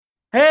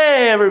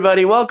Hey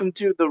everybody, welcome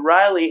to the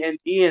Riley and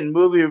Ian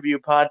Movie Review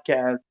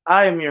Podcast.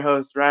 I am your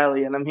host,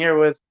 Riley, and I'm here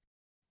with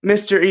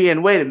Mr.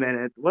 Ian. Wait a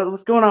minute,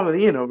 what's going on with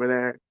Ian over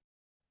there?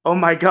 Oh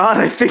my god,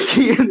 I think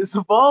Ian is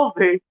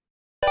evolving.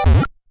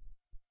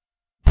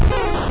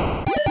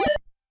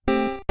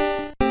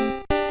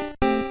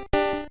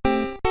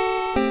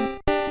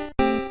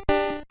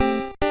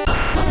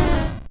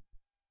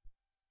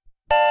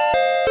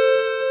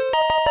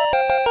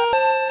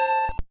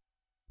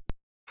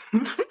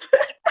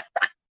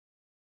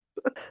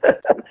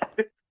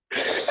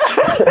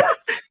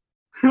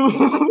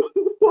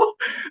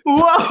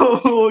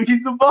 Whoa,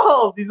 he's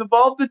evolved. He's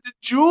evolved into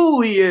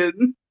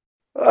Julian.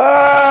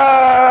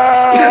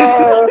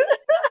 Ah!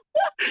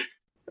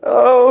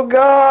 Oh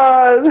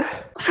God!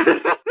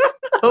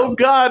 Oh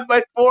god,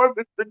 my form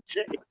has been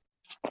changed.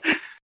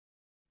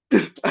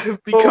 I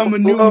have become a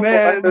new Oh,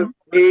 man. I'm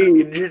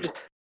aged.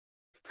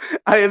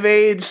 I have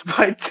aged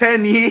by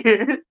 10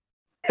 years.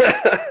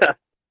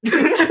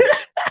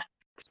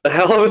 It's a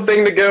hell of a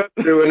thing to go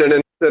through in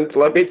an instant,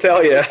 let me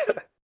tell you.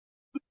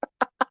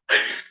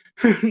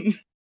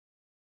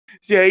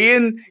 So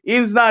yeah,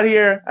 Ian's not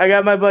here. I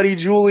got my buddy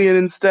Julian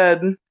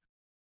instead.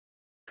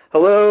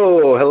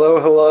 Hello,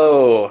 hello,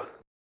 hello.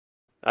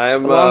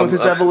 I'm Along with his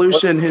I'm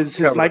evolution, his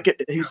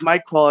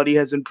mic quality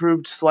has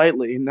improved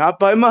slightly, not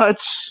by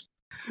much,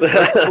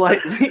 but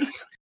slightly.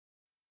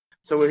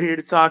 So we're here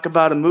to talk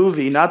about a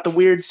movie, not the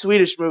weird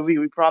Swedish movie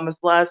we promised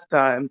last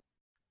time,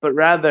 but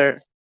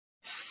rather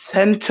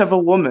Scent of a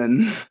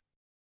Woman.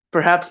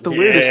 Perhaps the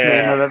weirdest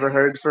name Yeah. I've ever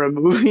heard for a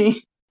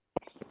movie.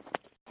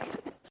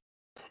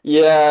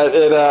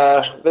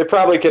 Yeah, they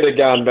probably could have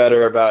gone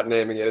better about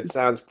naming it. It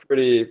sounds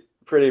pretty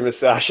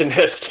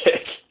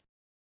misogynistic.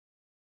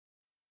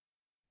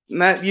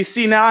 You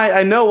see, now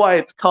I know why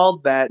it's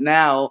called that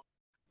now,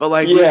 but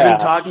like we've been Yeah.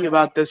 talking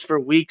about this for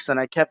weeks and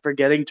I kept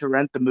forgetting to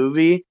rent the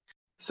movie.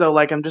 So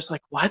like I'm just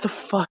like, why the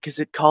fuck is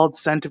it called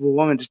Scent of a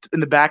Woman? Just in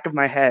the back of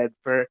my head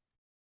for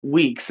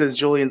weeks as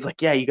Julian's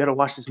like, yeah, you gotta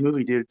watch this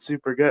movie, dude. It's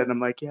super good. And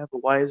I'm like, yeah, but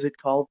why is it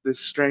called this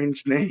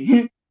strange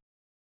name?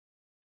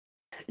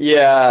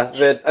 Yeah,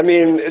 that I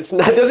mean, it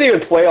doesn't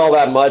even play all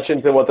that much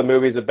into what the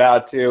movie's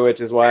about too,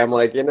 which is why I'm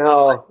like, this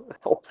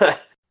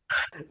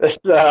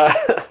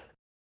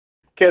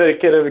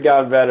could have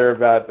gone better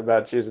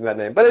about choosing that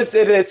name, but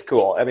it's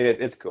cool. I mean,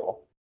 it's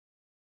cool.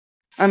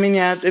 I mean,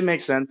 yeah, it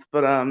makes sense.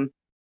 But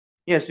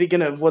yeah,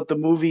 speaking of what the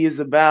movie is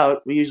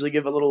about, we usually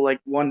give a little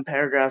like one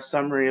paragraph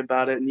summary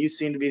about it, and you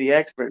seem to be the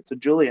expert. So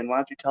Julian, why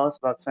don't you tell us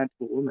about Scent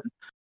of a Woman?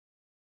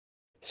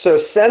 So,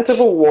 Scent of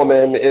a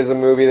Woman is a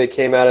movie that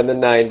came out in the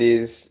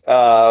 '90s,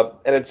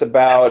 and it's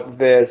about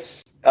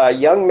this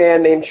young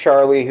man named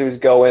Charlie who's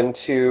going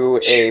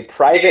to a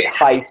private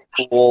high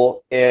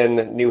school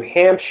in New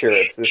Hampshire.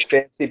 It's this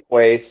fancy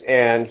place,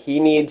 and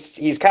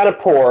he's kind of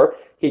poor.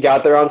 He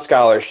got there on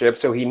scholarship,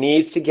 so he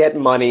needs to get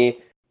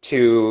money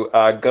to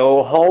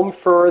go home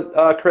for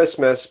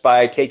Christmas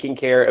by taking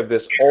care of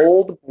this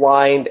old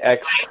blind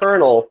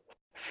ex-colonel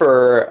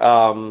for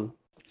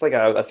it's like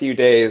a few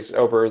days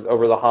over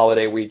the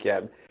holiday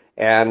weekend,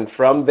 and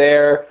from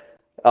there,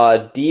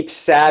 deep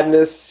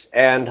sadness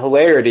and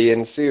hilarity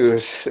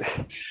ensues.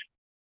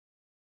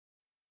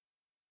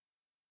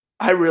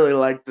 I really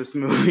liked this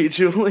movie,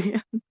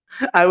 Julian.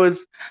 I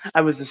was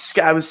I was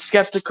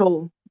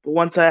skeptical, but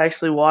once I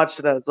actually watched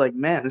it, I was like,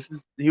 man, this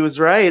is he was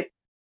right.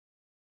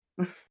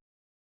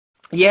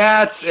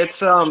 Yeah,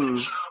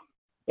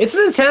 it's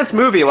an intense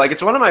movie. Like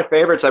it's one of my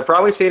favorites. I've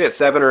probably seen it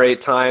 7 or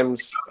 8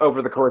 times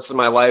over the course of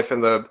my life,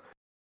 and the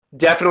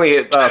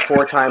definitely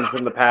 4 times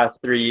in the past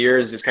 3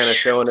 years is kind of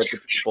showing it to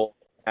people,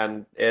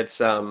 and it's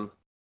yeah,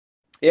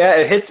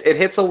 it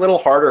hits a little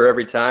harder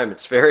every time.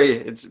 It's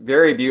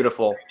very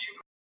beautiful.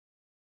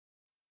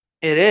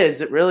 It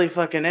is. It really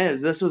fucking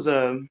is. This is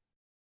a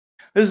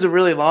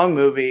really long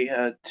movie,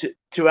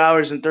 2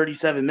 hours and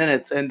 37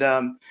 minutes, and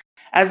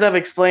as I've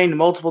explained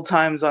multiple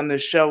times on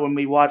this show, when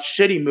we watch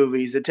shitty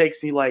movies, it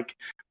takes me like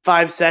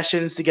 5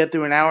 sessions to get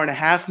through an hour and a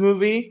half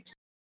movie.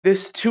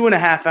 This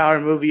 2.5 hour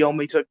movie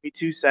only took me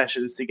 2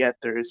 sessions to get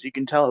through, so you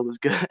can tell it was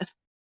good.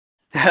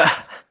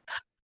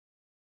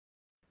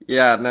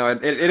 Yeah, no,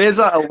 it is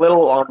a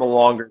little on the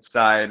longer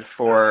side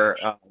for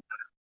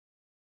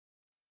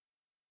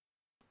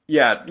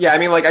yeah, yeah. I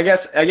mean, like I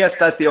guess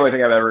that's the only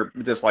thing I've ever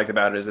disliked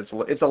about it is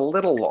it's a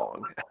little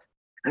long.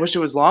 I wish it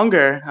was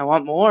longer. I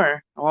want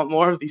more. I want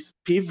more of these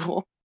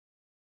people.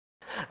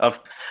 Of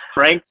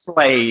Frank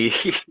Slade.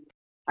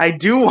 I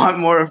do want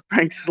more of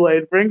Frank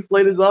Slade. Frank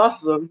Slade is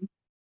awesome.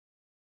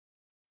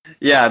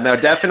 Yeah, no,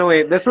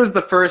 definitely. This was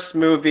the first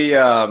movie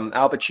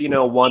Al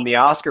Pacino won the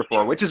Oscar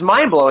for, which is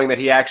mind blowing that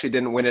he actually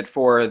didn't win it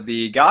for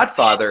The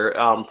Godfather,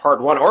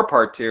 Part One or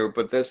Part Two.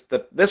 But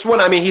this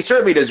one, I mean, he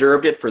certainly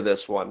deserved it for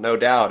this one, no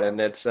doubt.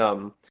 And it's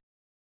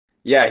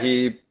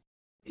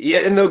yeah,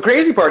 and the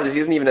crazy part is he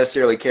doesn't even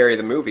necessarily carry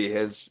the movie.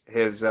 His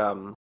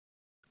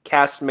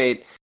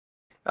castmate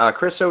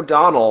Chris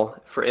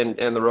O'Donnell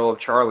in the role of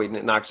Charlie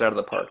knocks it out of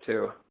the park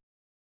too.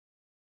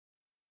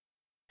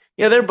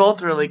 Yeah, they're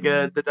both really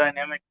good. The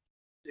dynamic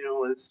to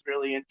was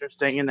really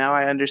interesting, and now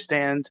I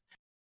understand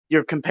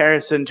your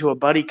comparison to a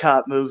buddy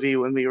cop movie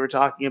when we were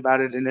talking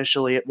about it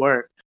initially at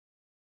work.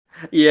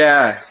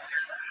 Yeah,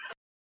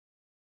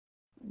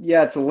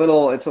 yeah, it's a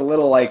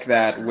little like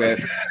that with,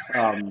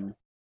 um,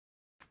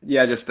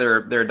 yeah, just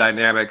their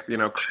dynamic,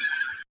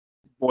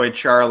 boy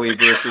Charlie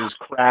versus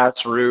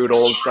crass, rude,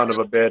 old son of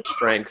a bitch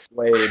Frank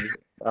Slade.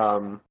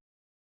 Um,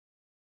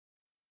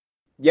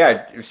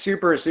 yeah,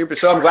 super, super.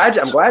 So I'm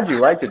glad you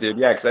liked it, dude.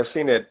 Yeah, because I've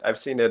seen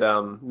it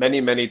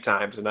many, many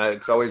times, and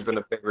it's always been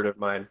a favorite of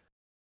mine.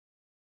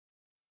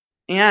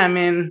 Yeah, I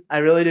mean, I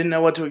really didn't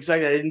know what to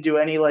expect. I didn't do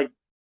any like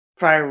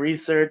prior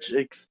research,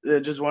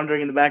 just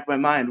wondering in the back of my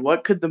mind,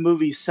 what could the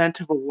movie Scent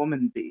of a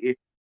Woman be?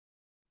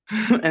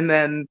 And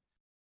then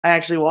I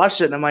actually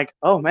watched it, and I'm like,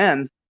 oh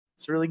man,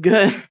 it's really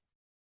good.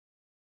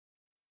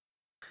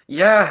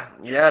 Yeah,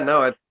 yeah,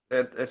 no,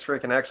 it's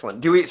freaking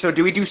excellent. Do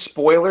we do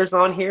spoilers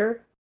on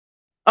here?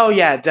 Oh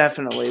yeah,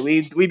 definitely.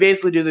 We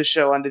basically do this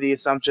show under the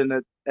assumption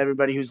that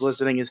everybody who's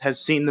listening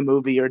has seen the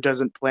movie or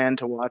doesn't plan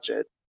to watch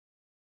it.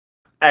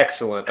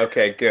 Excellent.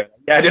 Okay, good.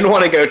 Yeah, I didn't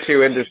want to go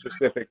too into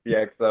specifics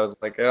yet because I was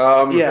like,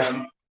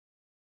 Yeah.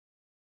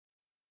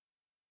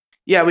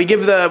 Yeah, we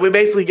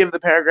basically give the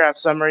paragraph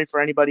summary for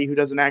anybody who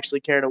doesn't actually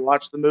care to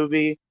watch the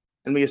movie,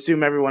 and we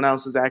assume everyone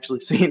else has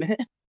actually seen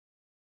it.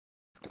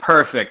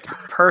 perfect,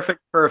 perfect,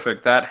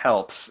 perfect. That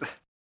helps.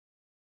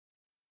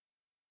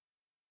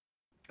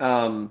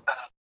 Um,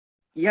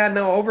 yeah,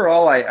 no,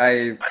 overall,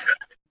 one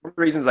of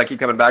the reasons I keep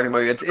coming back to the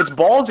movie, it's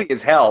ballsy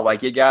as hell.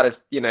 Like you gotta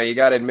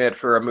admit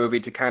for a movie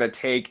to kind of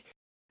take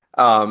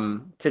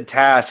to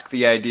task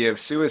the idea of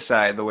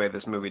suicide the way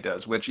this movie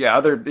does. Which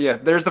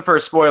there's the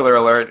first spoiler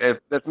alert. If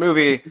this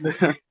movie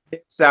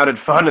it sounded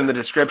fun in the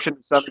description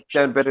to some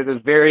extent, but it is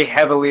very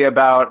heavily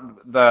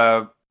about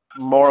the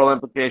moral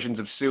implications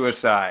of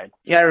suicide.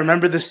 Yeah,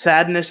 remember the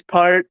sadness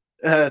part?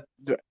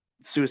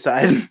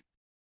 Suicide.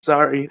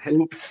 Sorry.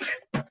 Oops.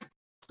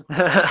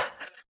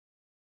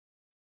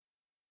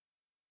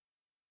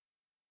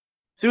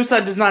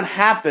 Suicide does not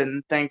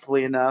happen,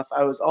 thankfully enough.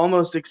 I was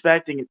almost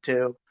expecting it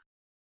to.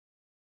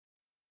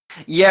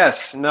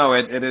 Yes, no,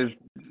 it is.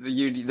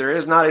 There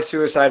is not a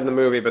suicide in the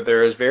movie, but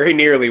there is very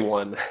nearly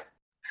one.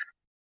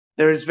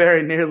 There is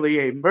very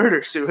nearly a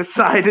murder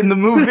suicide in the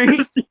movie.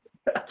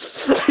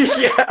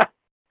 Yeah.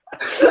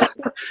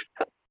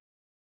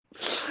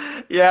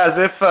 Yeah, as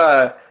if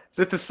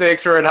the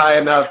stakes weren't high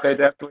enough, they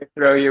definitely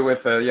throw you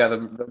with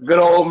the good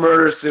old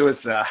murder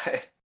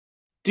suicide.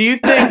 Do you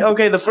think,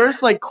 okay, the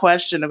first like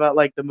question about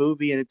like the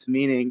movie and its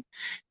meaning,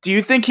 do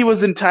you think he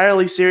was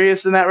entirely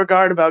serious in that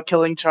regard about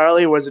killing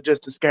Charlie, or was it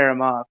just to scare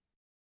him off?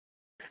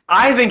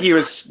 I think he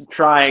was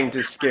trying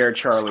to scare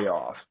Charlie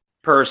off,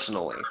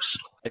 personally.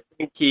 I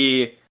think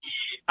he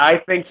I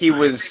think he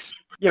was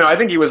I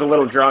think he was a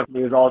little drunk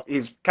and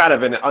he's kind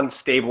of an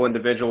unstable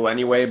individual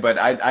anyway, but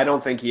I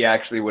don't think he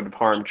actually would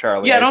harm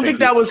Charlie. Yeah, I I don't think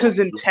think he that was his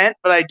intent,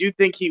 but I do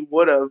think he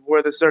would have,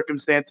 were the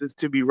circumstances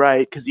to be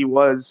right, because he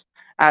was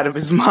out of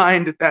his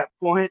mind at that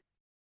point.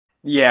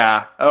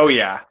 Yeah. Oh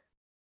yeah.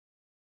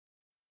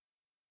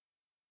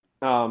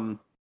 Um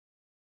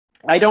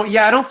I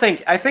don't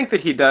think I think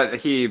that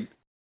I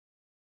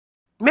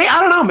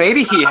don't know,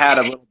 maybe he had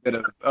a little bit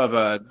of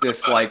a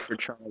dislike for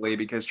Charlie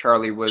because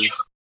Charlie was,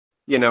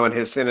 in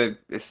his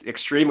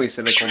extremely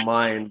cynical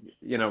mind,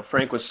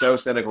 Frank was so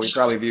cynical, he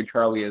probably viewed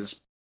Charlie as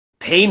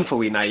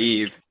painfully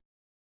naive.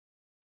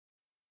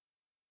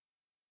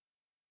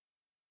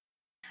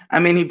 I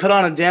mean, he put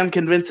on a damn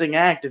convincing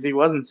act if he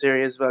wasn't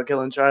serious about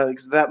killing Charlie,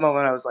 because at that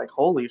moment I was like,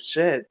 holy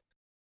shit.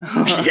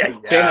 Yeah,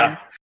 Damn. yeah.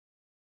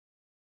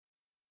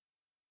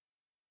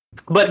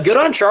 But good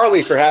on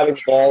Charlie for having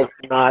the balls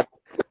to not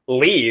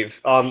leave,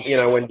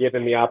 when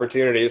given the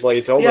opportunities. Like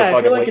he told the Yeah, I feel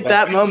fucking like lady. at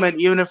that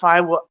moment, even if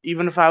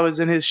I was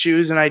in his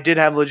shoes and I did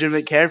have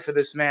legitimate care for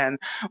this man,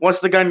 once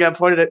the gun got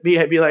pointed at me,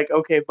 I'd be like,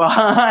 okay,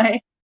 bye.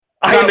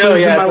 I Not know,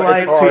 losing yeah, my it's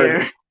life hard.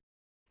 here.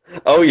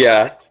 Oh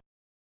yeah,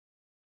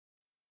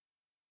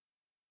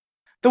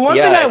 The one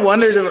thing I yeah,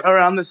 wondered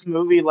around this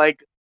movie,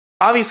 like,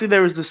 obviously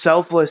there was the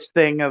selfless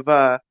thing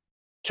of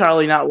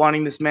Charlie not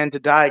wanting this man to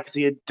die because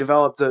he had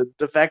developed a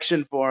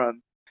affection for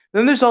him.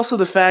 Then there's also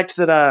the fact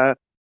that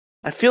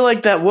I feel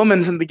like that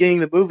woman from the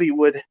beginning of the movie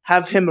would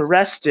have him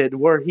arrested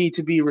were he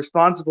to be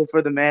responsible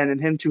for the man and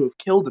him to have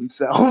killed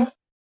himself.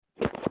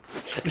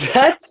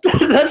 that's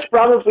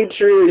probably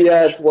true.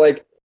 Yeah, it's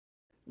like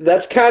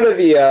that's kind of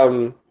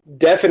the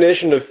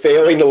definition of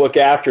failing to look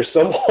after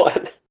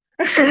someone.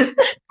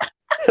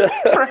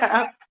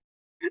 Perhaps.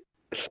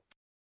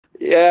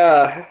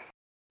 Yeah,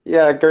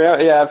 yeah,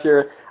 yeah. If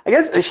you're, I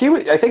guess I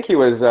think he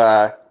was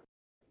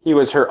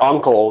her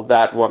uncle.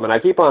 That woman. I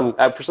keep on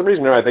for some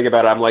reason. When I think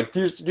about it, I'm like,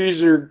 he's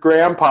your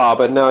grandpa,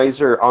 but no, he's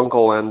her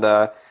uncle. And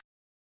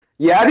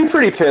yeah, I'd be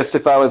pretty pissed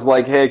if I was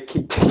like, hey,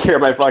 take care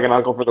of my fucking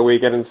uncle for the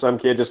weekend, and some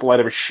kid just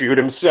let him shoot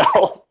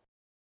himself.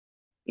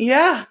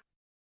 Yeah.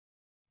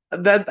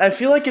 That I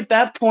feel like at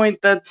that point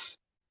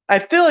I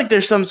feel like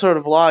there's some sort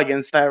of law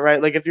against that,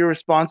 right? Like if you're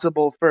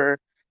responsible for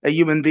a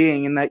human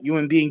being and that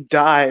human being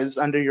dies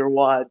under your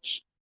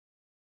watch.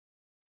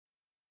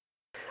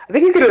 I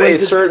think you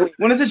could certainly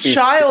when it's a be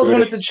child,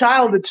 sued.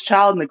 it's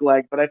child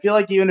neglect. But I feel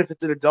like even if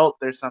it's an adult,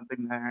 there's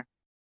something there.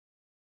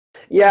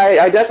 Yeah,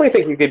 I definitely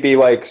think you could be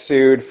like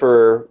sued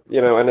for,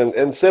 and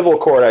in civil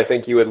court, I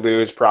think you would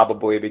lose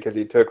probably because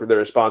you took the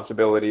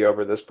responsibility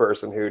over this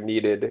person who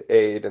needed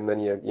aid, and then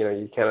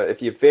you kind of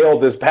if you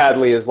failed as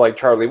badly as like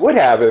Charlie would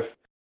have if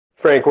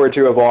Frank were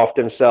to have offed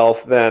himself,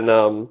 then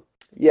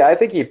yeah, I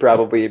think he'd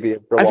probably be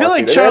in for a I feel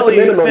like lawsuit. And at the Charlie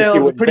minimum, he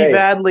failed would pretty pay.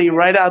 badly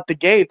right out the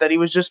gate. That he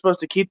was just supposed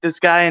to keep this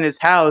guy in his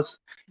house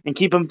and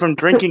keep him from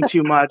drinking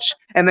too much,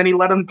 and then he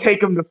let him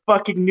take him to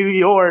fucking New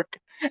York.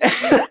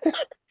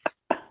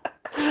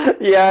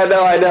 Yeah,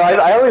 no, I know.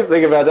 I always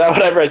think about that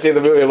whenever I see the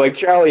movie. I'm like,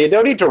 Charlie, you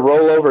don't need to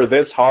roll over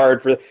this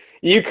hard for.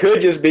 You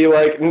could just be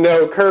like,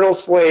 no, Colonel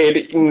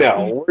Slade,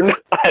 no, we're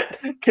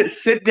not.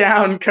 Sit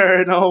down,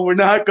 Colonel. We're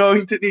not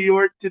going to New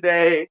York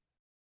today.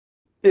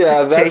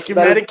 Yeah, Take your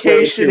that is way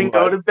medication too and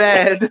go much. to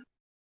bed.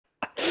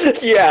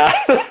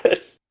 Yeah.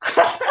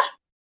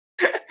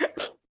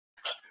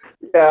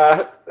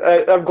 Yeah,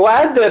 I'm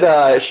glad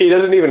that she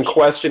doesn't even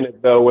question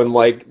it though when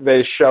like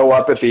they show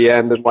up at the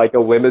end in like a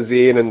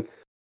limousine and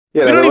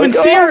We they're don't even like,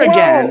 see oh her wow,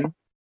 again.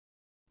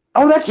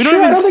 oh that's We don't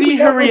true. I even don't think see we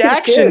her ever see the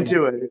reaction kids.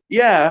 to it.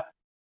 Yeah.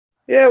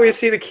 Yeah, we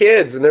see the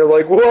kids and they're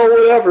like, well,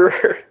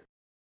 whatever.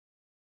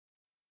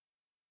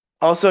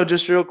 Also,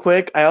 just real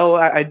quick,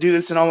 I do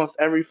this in almost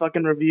every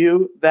fucking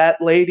review.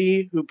 That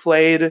lady who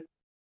played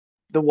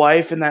the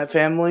wife in that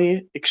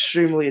family,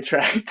 extremely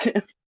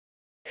attractive.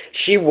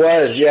 She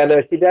was, yeah,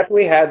 no, she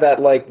definitely had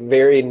that like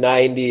very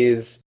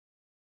 '90s.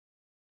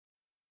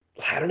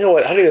 I don't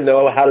even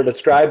know how to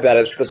describe that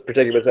as the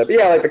particular stuff.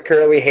 Yeah, like the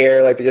curly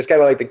hair, like just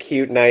kind of like the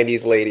cute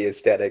 '90s lady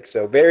aesthetic.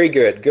 So very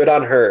good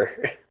on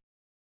her.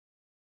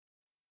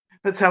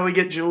 That's how we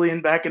get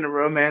Julian back into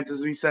romance,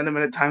 is we send him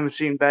in a time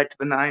machine back to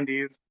the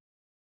 90s.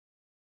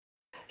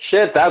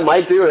 Shit, that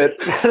might do it.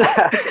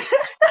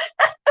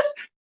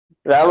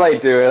 That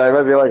might do it. I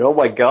might be like, oh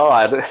my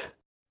god.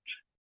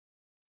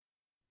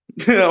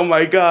 Oh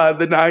my god,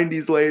 the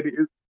 90s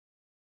ladies.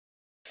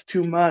 It's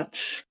too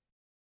much.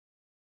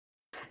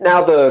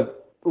 Now the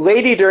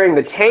lady during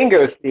the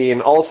tango scene,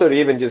 also to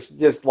even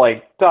just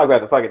like talk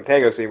about the fucking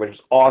tango scene, which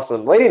is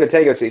awesome. Lady in the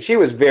tango scene, she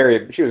was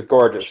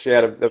gorgeous. She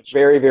had a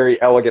very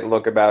very elegant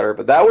look about her.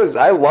 But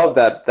I love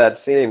that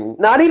scene.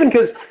 Not even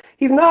because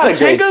he's not The a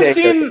great tango tango.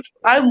 scene,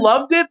 I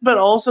loved it, but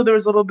also there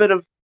was a little bit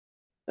of,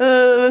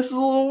 this is a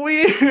little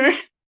weird.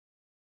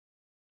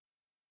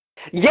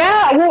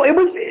 Yeah, well,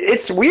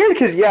 it's weird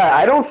because yeah,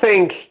 I don't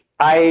think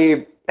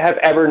I have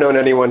ever known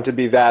anyone to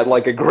be that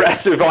like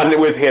aggressive on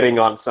with hitting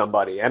on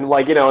somebody. And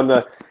like, in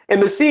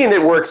the scene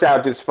it works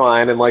out just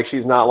fine and like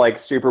she's not like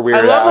super I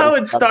weirded love out. how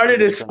it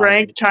started as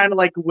Frank trying to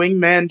like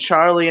wingman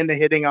Charlie into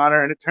hitting on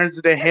her, and it turns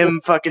into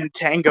him fucking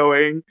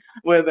tangoing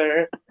with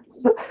her.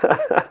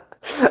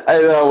 I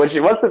know, when she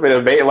must have been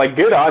amazing. Like,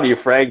 good on you,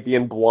 Frank,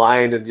 being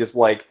blind and just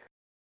like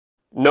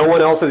no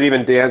one else is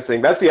even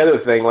dancing. That's the other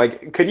thing.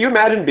 Like, could you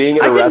imagine being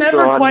in I a could never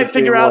restaurant quite just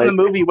being figure out in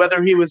the like, movie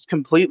whether he was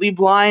completely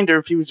blind or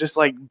if he was just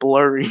like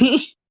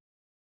blurry.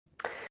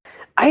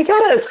 I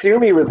gotta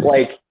assume he was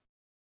like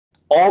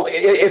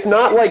if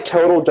not like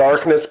total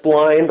darkness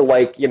blind,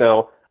 like,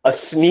 a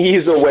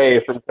sneeze away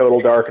from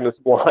total darkness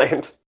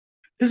blind.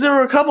 Because there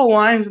were a couple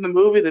lines in the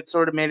movie that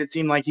sort of made it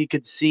seem like you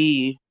could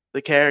see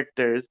the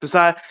characters.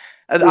 Besides,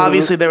 Mm-hmm.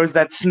 obviously there was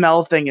that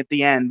smell thing at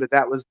the end, but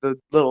that was the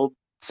little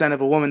scent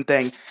of a woman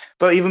thing.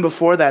 But even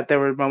before that, there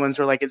were moments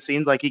where like it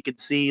seemed like he could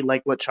see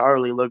like what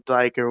Charlie looked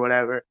like or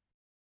whatever.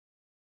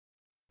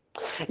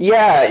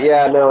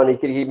 Yeah, no, and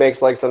he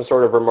makes like some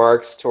sort of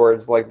remarks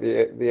towards like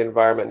the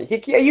environment.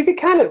 Yeah, you could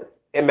kind of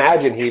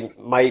imagine he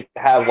might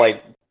have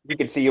like he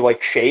could see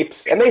like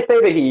shapes, and they say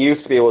that he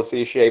used to be able to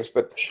see shapes,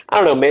 but I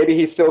don't know. Maybe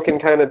he still can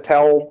kind of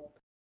tell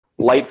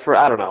light for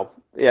I don't know.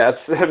 Yeah,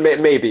 it's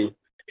maybe.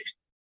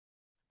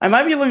 I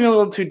might be looking a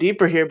little too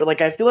deeper here, but like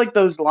I feel like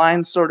those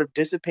lines sort of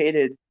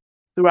dissipated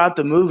throughout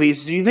the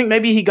movies. Do you think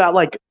maybe he got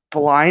like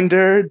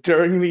blinder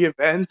during the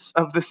events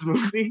of this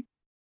movie?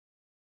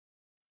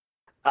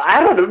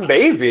 I don't know.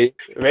 Maybe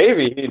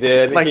he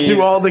did. Like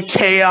through all the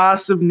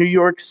chaos of New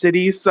York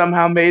City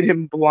somehow made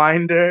him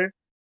blinder?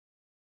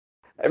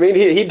 I mean,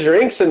 he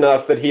drinks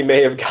enough that he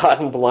may have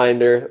gotten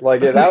blinder.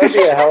 Like that would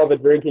be a hell of a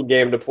drinking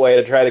game to play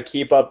to try to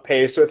keep up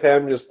pace with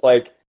him, just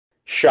like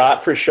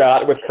shot for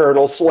shot with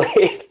Colonel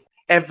Slade.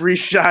 Every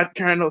shot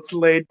Colonel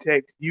Slade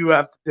takes, you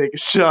have to take a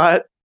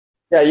shot.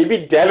 Yeah, you'd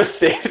be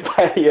devastated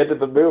by the end of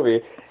the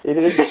movie. He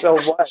did it so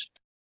much,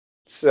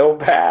 so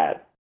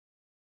bad.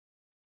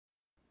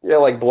 Yeah,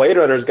 like Blade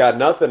Runner's got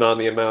nothing on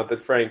the amount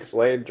that Frank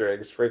Slade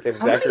drinks. Freaking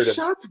How many Deckard.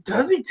 shots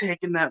does he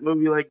take in that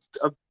movie? Like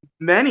a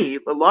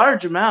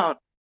large amount,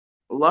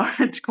 a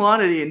large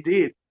quantity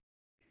indeed.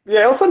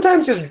 Yeah, he'll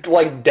sometimes just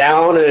like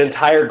down an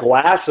entire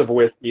glass of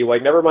whiskey.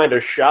 Like, never mind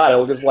a shot.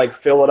 He'll just like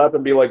fill it up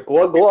and be like,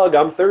 glug glug,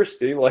 I'm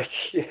thirsty. Like,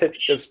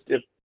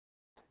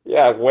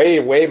 yeah,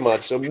 way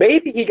much. So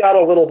maybe he got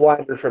a little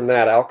blinder from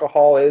that.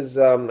 Alcohol is,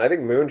 I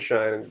think,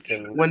 moonshine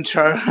can When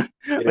get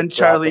when it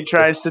Charlie properly.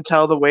 tries to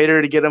tell the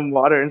waiter to get him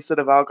water instead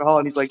of alcohol,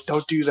 and he's like,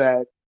 "Don't do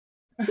that."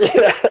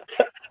 Yeah.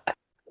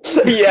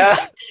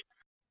 Yeah,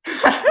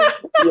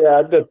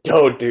 yeah.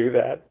 Don't do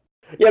that.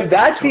 Yeah, Don't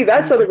that's do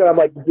something that. that I'm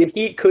like,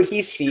 could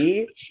he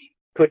see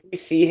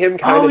him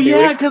kind Oh of yeah,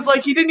 doing? because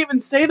like he didn't even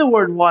say the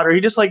word water. He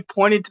just like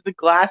pointed to the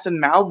glass and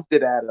mouthed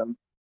it at him.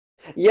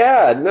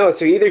 Yeah, no.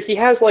 So either he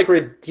has like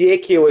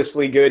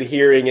ridiculously good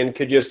hearing and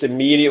could just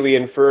immediately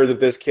infer that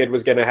this kid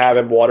was going to have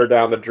him water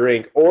down the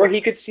drink, or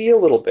he could see a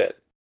little bit.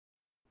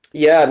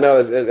 Yeah, no,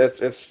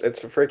 it's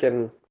a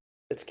freaking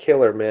it's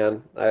killer,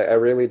 man. I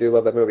really do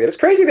love that movie. And it's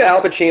crazy that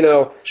Al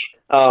Pacino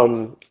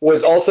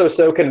was also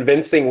so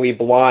convincingly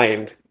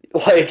blind,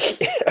 like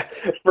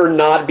for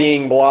not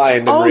being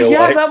blind in Oh real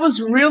yeah, life. that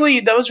was really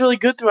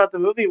good throughout the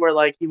movie where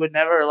like he would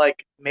never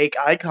like make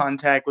eye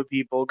contact with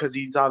people because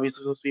he's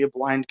obviously supposed to be a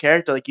blind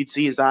character. Like you'd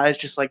see his eyes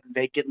just like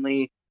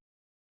vacantly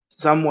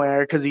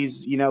somewhere because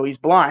he's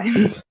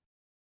blind.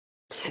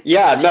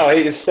 Yeah, no,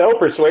 he's so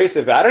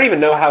persuasive. I don't even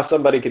know how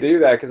somebody could do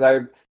that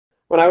because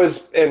when I was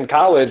in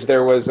college,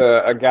 there was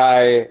a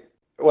guy,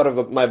 one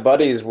of my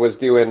buddies was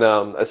doing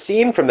a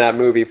scene from that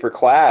movie for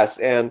class,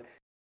 and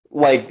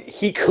like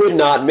he could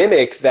not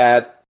mimic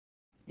that,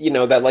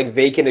 that like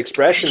vacant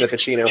expression that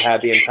Pacino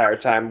had the entire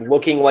time,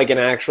 looking like an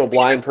actual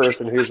blind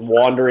person whose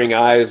wandering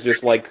eyes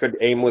just like could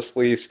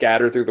aimlessly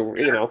scatter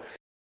through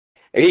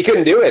he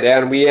couldn't do it,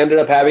 and we ended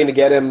up having to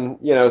get him,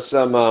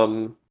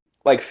 some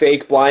like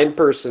fake blind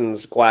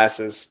person's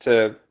glasses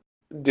to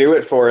do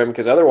it for him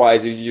because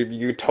otherwise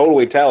you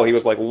totally tell he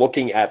was like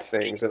looking at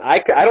things, and I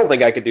don't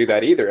think I could do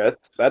that either.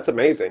 That's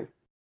amazing.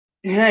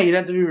 Yeah, you'd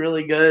have to be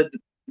really good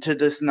to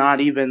just not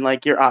even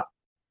like your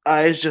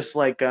eyes just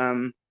like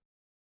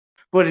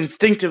would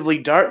instinctively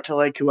dart to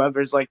like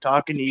whoever's like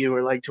talking to you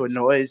or like to a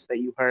noise that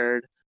you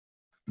heard.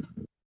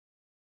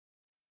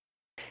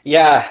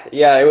 Yeah,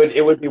 yeah,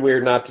 it would be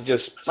weird not to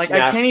just Like I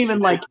snap. can't even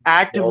like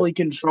actively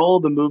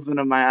control the movement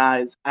of my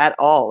eyes at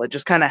all. It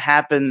just kind of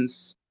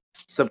happens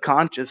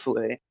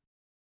subconsciously.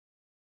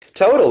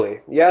 Totally.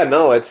 Yeah,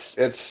 no, it's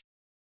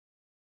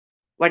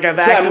Like I've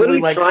yeah, I'm actively literally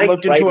like trying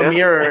looked right into a now.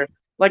 mirror.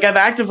 Like I've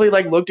actively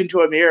like looked into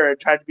a mirror and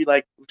tried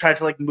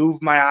to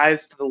move my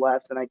eyes to the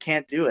left and I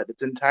can't do it.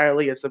 It's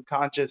entirely a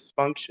subconscious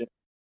function.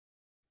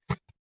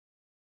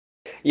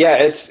 Yeah,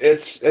 it's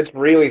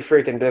really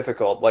freaking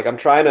difficult. Like I'm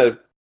trying to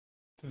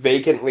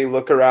vacantly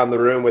look around the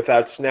room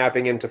without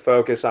snapping into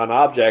focus on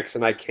objects,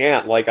 and I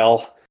can't. Like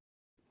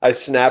I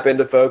snap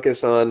into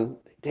focus on.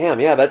 Damn,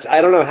 yeah,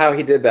 I don't know how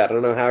he did that. I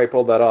don't know how he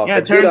pulled that off. Yeah,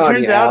 But good on you,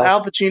 turns out Al.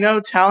 Al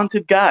Pacino,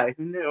 talented guy.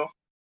 Who knew?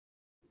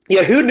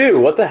 Yeah, who knew?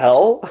 What the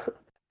hell?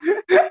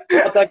 I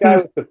thought that guy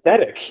was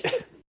pathetic.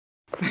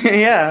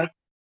 Yeah,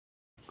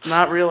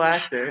 not real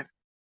actor.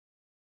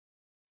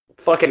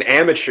 Fucking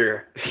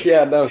amateur.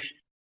 Yeah, no,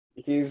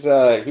 he's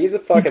a He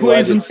fucking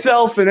plays legend.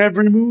 himself in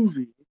every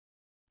movie.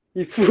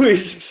 He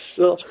plays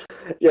himself.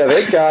 Yeah,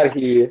 thank God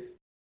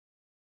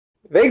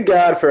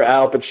for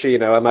Al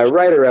Pacino. Am I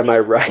right or am I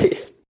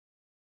right?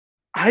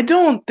 I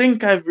don't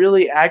think I've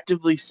really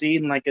actively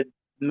seen like a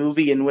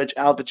movie in which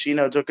Al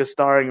Pacino took a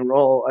starring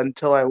role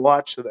until I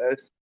watched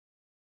this.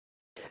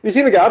 Have you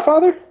seen The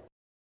Godfather?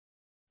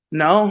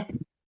 No?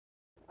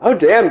 Oh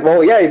damn!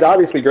 Well, yeah, he's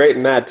obviously great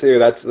in that too.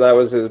 That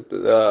was his,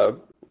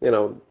 you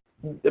know,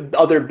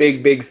 other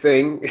big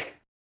thing.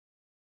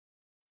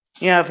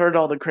 Yeah, I've heard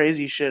all the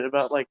crazy shit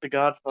about like The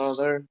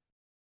Godfather,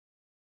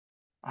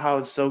 how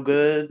it's so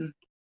good.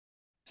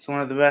 It's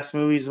one of the best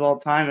movies of all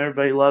time.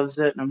 Everybody loves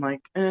it, and I'm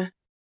like,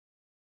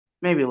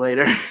 maybe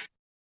later.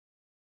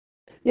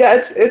 Yeah,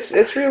 it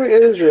is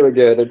really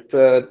good. It's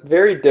a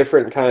very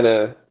different kind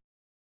of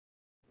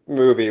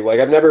movie. Like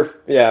I've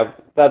never, yeah,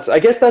 I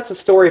guess that's a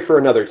story for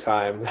another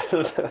time.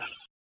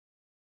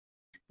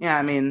 Yeah,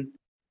 I mean,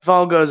 if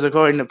all goes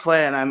according to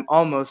plan, I'm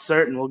almost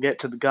certain we'll get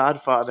to The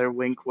Godfather.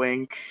 Wink,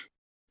 wink.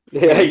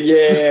 Yeah, Hints.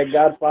 yeah,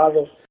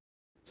 Godfather.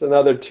 It's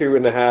another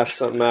 2.5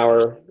 something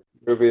hour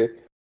movie.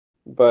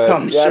 But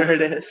I'm yeah, sure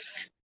it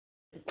is.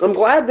 I'm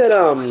glad that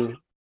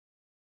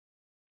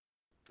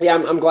yeah,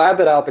 I'm glad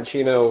that Al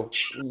Pacino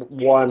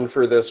won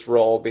for this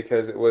role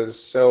because it was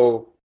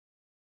so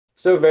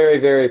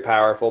very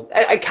powerful.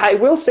 I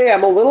will say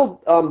I'm a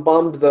little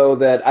bummed though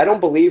that I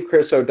don't believe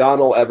Chris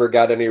O'Donnell ever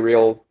got any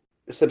real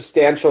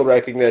substantial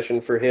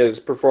recognition for his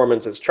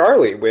performance as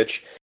Charlie,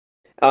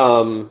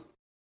 um,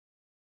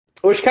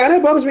 which kind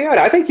of bums me out.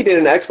 I think he did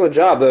an excellent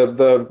job.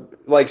 The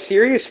like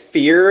serious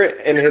fear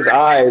in his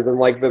eyes and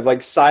like the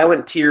like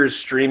silent tears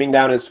streaming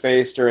down his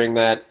face during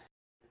that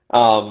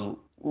um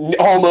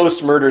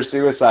almost murder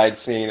suicide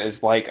scene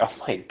is like, oh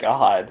my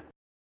God.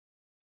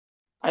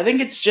 I think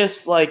it's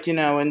just like,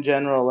 in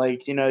general,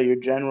 like, your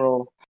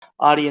general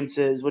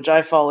audiences, which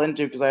I fall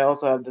into because I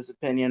also have this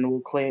opinion,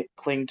 will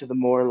cling to the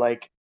more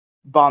like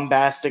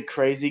bombastic,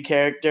 crazy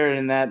character.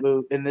 And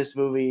in this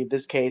movie,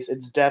 this case,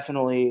 it's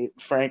definitely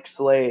Frank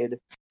Slade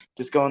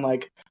just going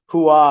like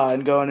hooah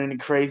and going into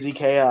crazy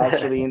chaos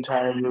for the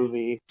entire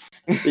movie.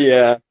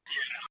 Yeah.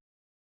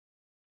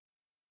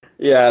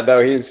 Yeah, no,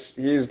 he's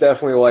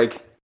definitely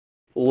like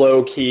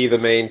low key the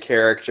main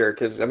character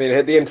because I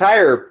mean the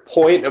entire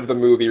point of the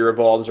movie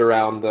revolves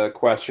around the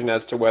question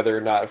as to whether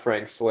or not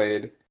Frank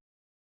Slade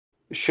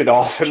should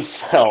off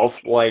himself.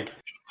 Like,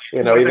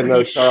 Whether even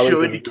though he Charlie's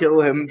should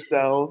kill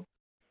himself.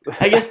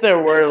 I guess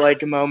there were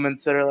like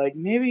moments that are like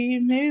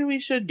maybe we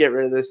should get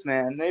rid of this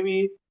man.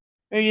 Maybe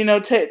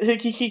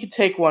he could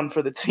take one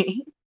for the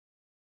team.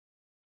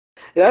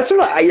 that's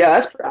what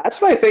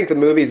I think the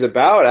movie's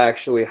about.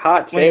 Actually,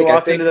 hot When he take. I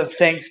walks think into the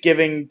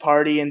Thanksgiving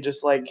party and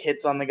just like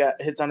hits on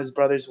his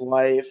brother's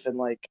wife and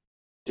like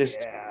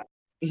just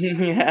yeah.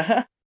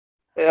 yeah.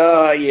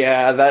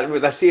 Yeah,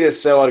 that scene is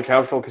so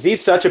uncomfortable because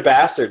he's such a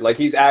bastard. Like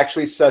he's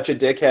actually such a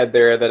dickhead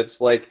there that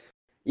it's like,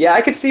 yeah,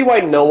 I could see why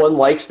no one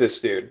likes this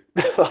dude.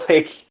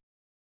 Like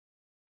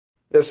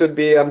this would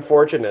be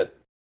unfortunate.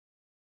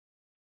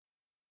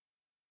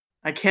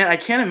 I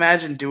can't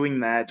imagine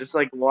doing that. Just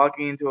like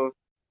walking into a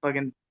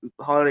fucking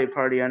holiday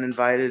party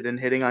uninvited and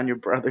hitting on your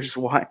brother's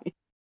wife.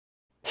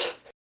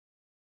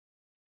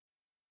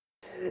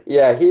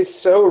 Yeah, he's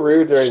so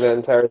rude during that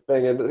entire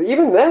thing, and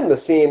even then, the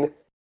scene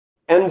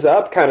ends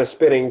up kind of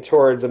spinning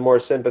towards a more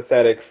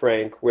sympathetic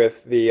Frank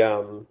with the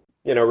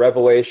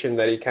revelation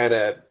that he kind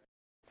of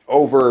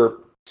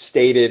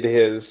overstated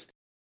his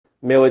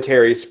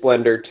military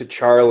splendor to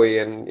Charlie,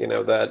 and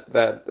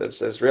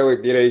that's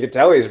really, you could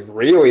tell he's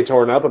really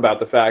torn up about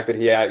the fact that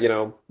he had,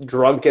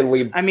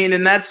 drunkenly I mean,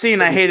 in that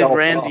scene, I hated himself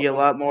Randy off. a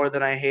lot more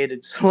than I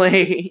hated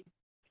Slade.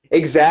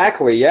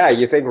 Exactly, yeah.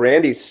 You think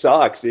Randy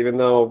sucks, even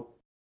though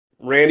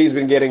Randy's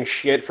been getting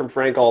shit from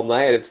Frank all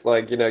night. It's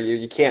like,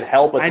 you can't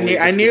help but to leave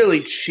I this dude nearly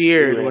be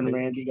cheered when Randy.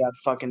 Randy got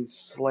fucking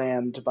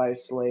slammed by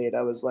Slade.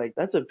 I was like,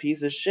 that's a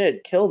piece of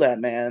shit. Kill that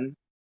man.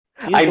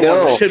 He's I the one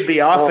who know. should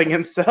be offing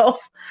himself.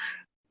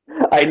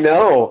 I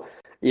know.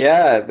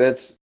 Yeah,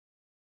 that's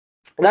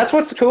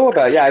what's cool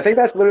about it. Yeah, I think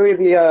that's literally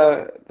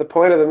the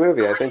point of the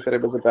movie. I think that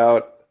it was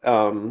about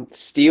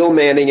steel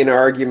manning an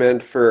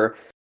argument for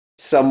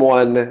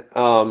someone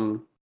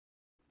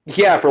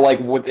yeah, for like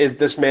what is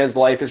this man's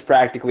life is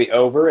practically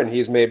over and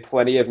he's made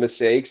plenty of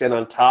mistakes, and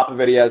on top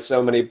of it he has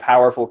so many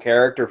powerful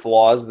character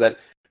flaws that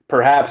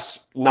perhaps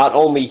not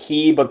only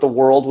he but the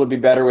world would be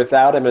better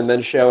without him, and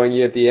then showing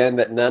you at the end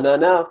that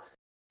no,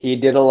 he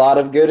did a lot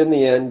of good in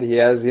the end. He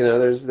has,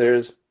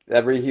 there's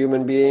every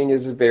human being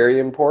is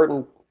very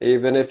important,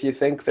 even if you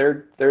think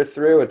they're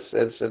through.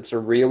 It's a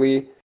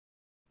really,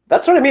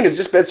 that's what I mean. It's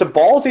a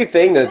ballsy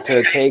thing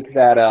to take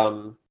that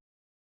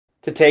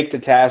to take to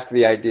task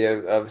the idea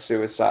of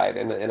suicide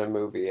in a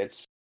movie.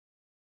 It's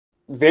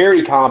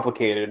very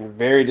complicated and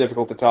very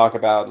difficult to talk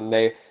about, and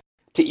they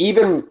to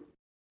even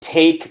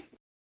take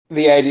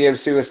the idea of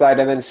suicide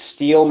and then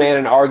steelman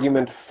an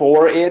argument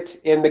for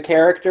it in the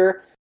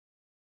character.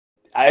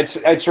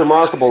 It's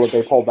remarkable that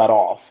they pulled that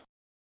off.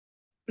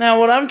 Now,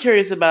 what I'm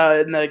curious about,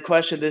 and the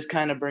question this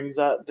kind of brings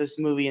up, this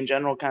movie in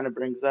general kind of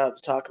brings up,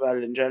 to talk about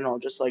it in general,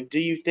 just like, do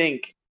you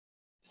think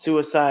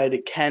suicide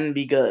can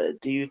be good?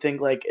 Do you think,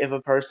 like, if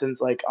a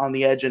person's, like, on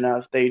the edge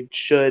enough, they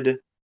should,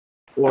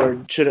 or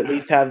should at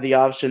least have the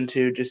option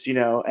to just,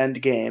 end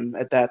game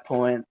at that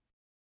point?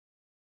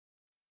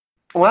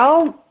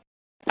 Well,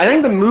 I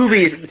think the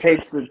movie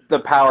takes the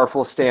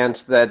powerful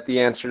stance that the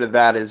answer to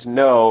that is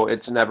no,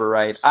 it's never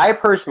right. I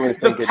personally The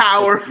think it's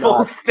powerful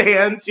not.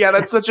 stance. Yeah,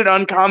 that's such an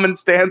uncommon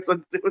stance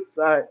on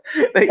suicide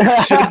that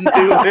you shouldn't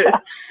do it.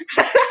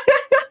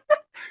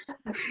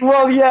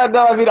 Well, yeah,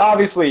 no, I mean,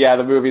 obviously, yeah,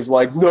 the movie's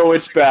like, no,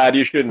 it's bad,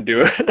 you shouldn't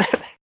do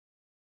it.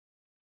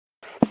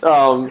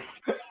 um,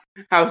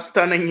 How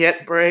stunning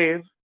yet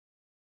brave.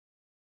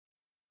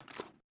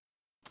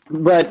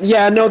 but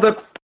yeah, no,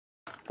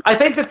 I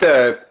think that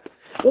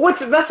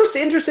that's what's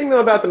interesting though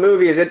about the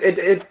movie is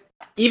it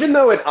even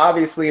though it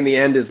obviously in the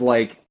end is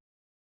like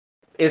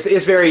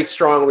is very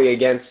strongly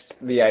against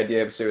the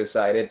idea of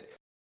suicide, it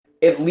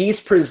at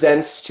least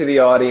presents to the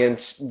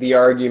audience the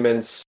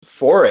arguments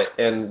for it,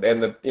 and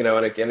the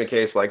in a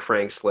case like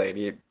Frank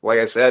Slade, like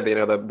I said,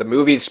 the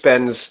movie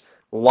spends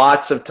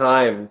lots of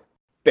time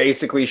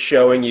basically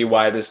showing you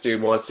why this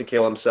dude wants to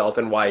kill himself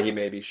and why he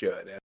maybe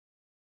should.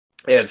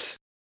 It's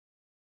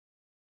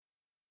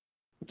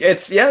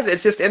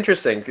it's just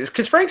interesting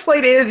because Frank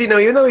Slade is,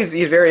 even though he's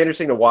very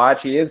interesting to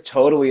watch, he is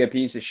totally a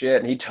piece of shit,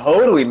 and he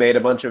totally made a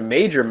bunch of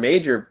major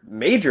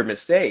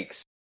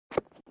mistakes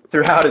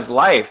throughout his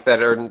life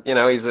that are,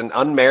 he's an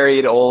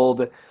unmarried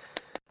old,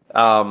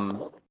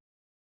 um,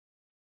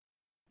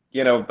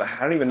 I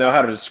don't even know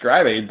how to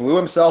describe it. He blew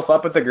himself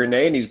up with a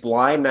grenade, and he's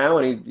blind now,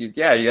 and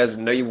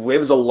he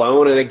lives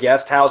alone in a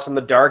guest house in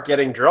the dark,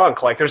 getting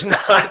drunk. Like there's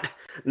not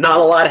a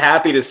lot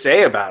happy to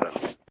say about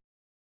him.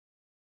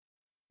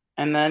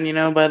 And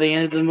then, by the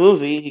end of the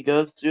movie, he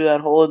goes through that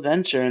whole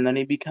adventure, and then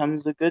he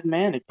becomes a good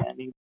man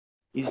again.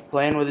 He's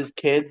playing with his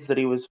kids that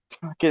he was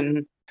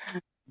fucking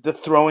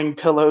throwing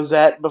pillows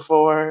at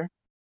before.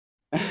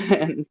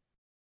 And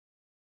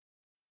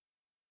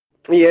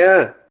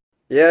Yeah,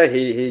 yeah.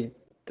 He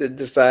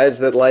decides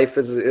that life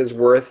is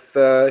worth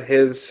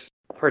his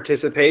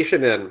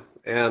participation in,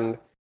 and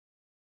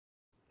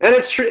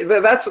it's true.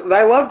 That's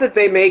I love that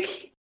they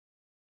make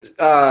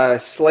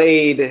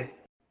Slade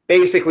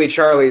basically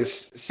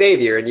Charlie's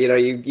savior, and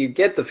you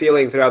get the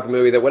feeling throughout the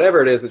movie that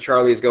whatever it is that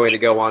Charlie is going to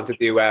go on to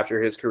do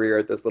after his career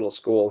at this little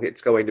school,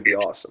 it's going to be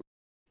awesome.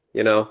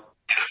 you know,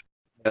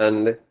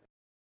 and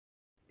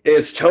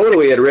it's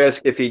totally at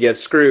risk if he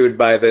gets screwed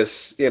by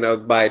this,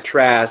 by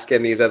Trask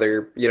and these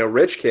other,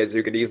 rich kids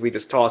who could easily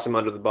just toss him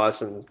under the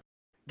bus and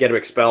get him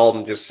expelled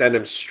and just send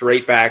him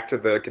straight back to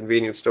the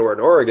convenience store in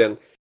Oregon.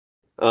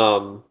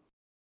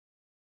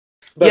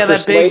 But Yeah, for the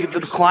Slade,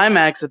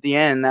 climax at the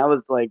end, that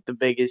was like the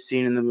biggest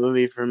scene in the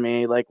movie for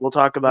me. Like, we'll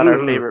talk about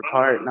our favorite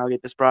part, and I'll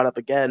get this brought up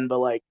again, but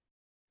like,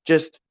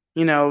 just,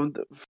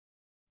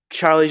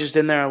 Charlie's just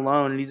in there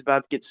alone, and he's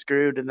about to get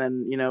screwed, and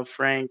then,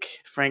 Frank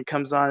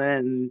comes on in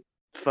and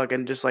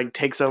fucking just like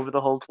takes over the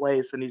whole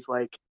place, and he's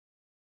like,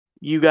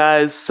 "You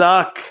guys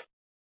suck.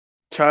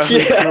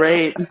 Charlie's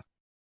great."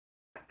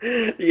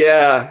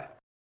 Yeah.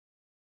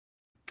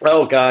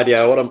 Oh God,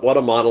 yeah. What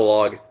a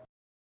monologue.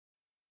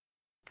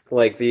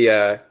 Like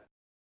yeah,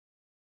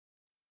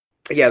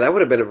 that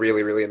would have been a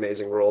really, really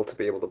amazing role to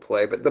be able to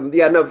play. But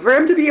no, for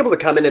him to be able to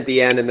come in at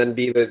the end and then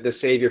be the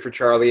savior for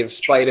Charlie in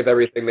spite of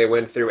everything they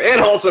went through,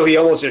 and also he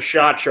almost just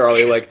shot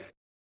Charlie. Like,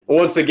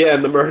 once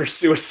again, the murder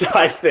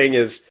suicide thing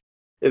is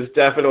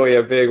definitely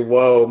a big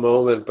whoa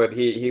moment. But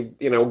he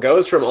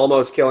goes from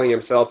almost killing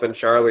himself and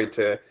Charlie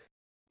to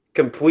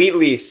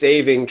completely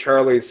saving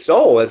Charlie's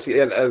soul,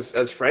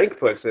 as Frank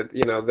puts it.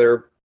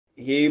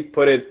 He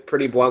put it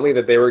pretty bluntly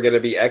that they were going to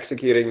be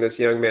executing this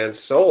young man's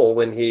soul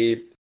when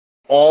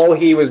all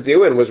he was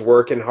doing was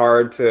working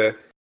hard to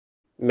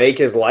make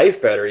his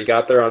life better. He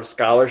got there on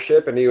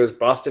scholarship and he was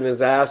busting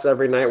his ass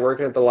every night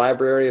working at the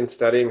library and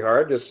studying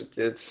hard.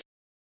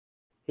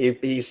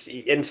 He's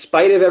in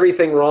spite of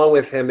everything wrong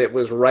with him, it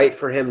was right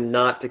for him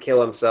not to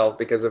kill himself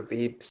because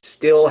he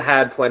still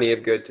had plenty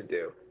of good to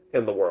do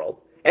in the world.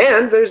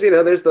 And there's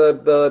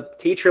the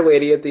teacher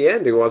lady at the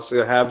end who wants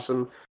to have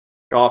some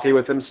coffee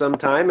with him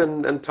sometime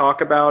and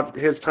talk about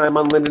his time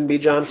on Lyndon B.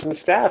 Johnson's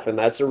staff, and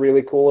that's a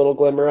really cool little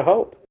glimmer of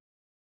hope.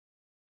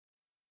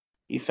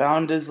 He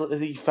found his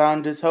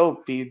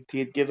hope. He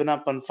had given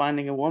up on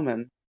finding a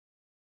woman.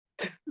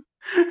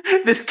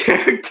 This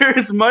character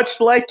is much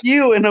like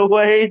you in a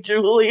way,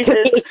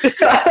 Julian.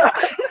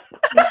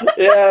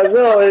 Yeah,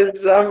 no,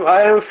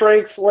 I am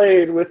Frank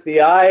Slade with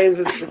the eyes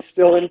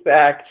still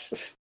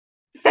intact.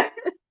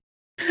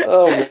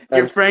 Oh man.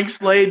 You're Frank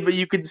Slade, but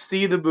you can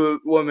see the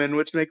woman,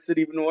 which makes it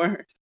even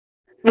worse.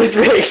 Which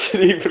makes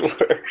it even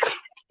worse.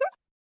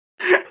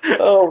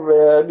 Oh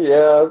man,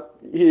 yeah,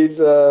 he's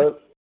yeah.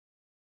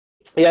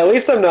 At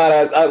least I'm not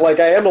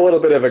I am a little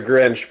bit of a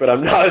Grinch, but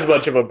I'm not as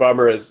much of a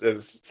bummer as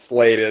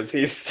Slade is.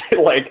 He's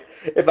like,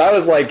 if I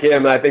was like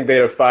him, I think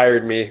they'd have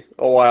fired me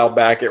a while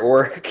back at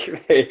work.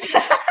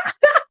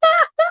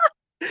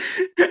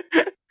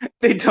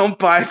 They don't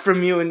buy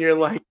from you, and you're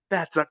like,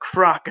 that's a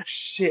crock of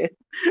shit.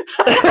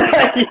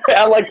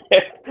 Yeah, like,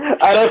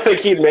 I don't think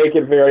he'd make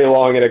it very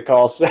long in a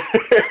call center.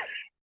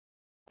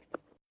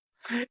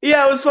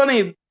 Yeah, it was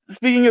funny.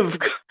 Speaking of,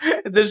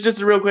 there's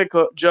just a real quick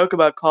joke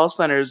about call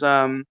centers.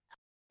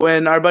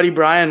 When our buddy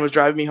Brian was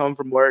driving me home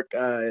from work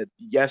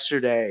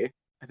yesterday,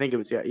 I think it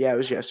was it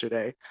was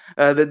yesterday.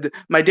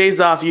 My days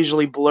off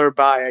usually blur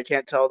by. I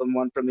can't tell them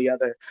one from the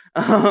other.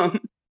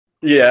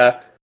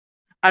 Yeah.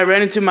 I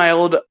ran into my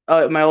old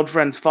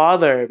friend's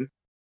father,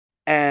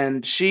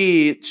 and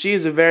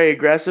she's a very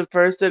aggressive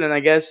person, and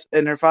I guess,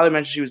 and her father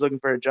mentioned she was looking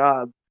for a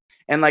job,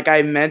 and like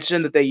I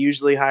mentioned that they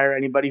usually hire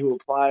anybody who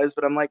applies,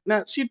 but I'm like,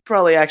 no, she'd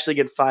probably actually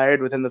get fired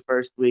within the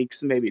first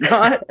weeks, maybe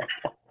not.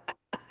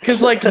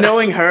 Because like,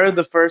 knowing her,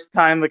 the first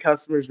time the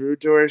customer's rude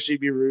to her,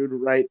 she'd be rude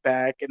right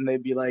back, and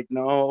they'd be like,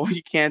 no,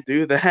 you can't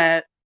do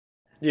that.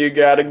 You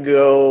gotta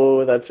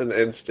go. That's an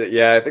instant.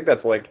 Yeah, I think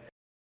that's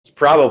it's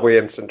probably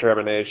instant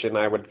termination,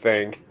 I would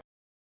think.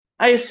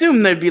 I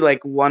assume there'd be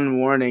like one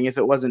warning if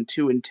it wasn't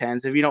too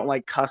intense. If you don't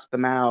like cuss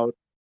them out,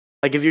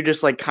 like if you're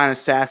just like kind of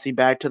sassy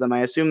back to them,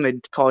 I assume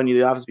they'd call into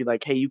the office, and be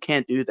like, "Hey, you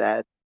can't do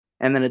that."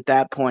 And then at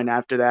that point,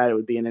 after that, it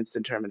would be an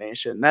instant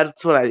termination.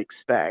 That's what I'd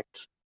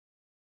expect.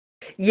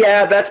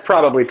 Yeah, that's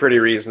probably pretty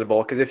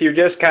reasonable, because if you're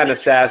just kind of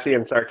sassy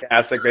and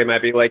sarcastic, they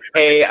might be like,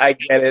 hey, I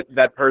get it,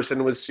 that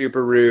person was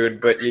super rude,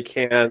 but you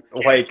can't,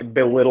 like,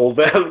 belittle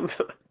them.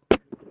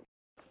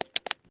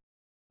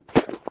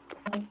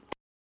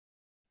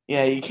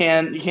 Yeah, you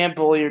can't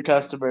bully your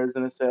customers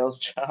in a sales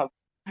job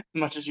as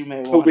much as you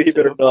may want Believe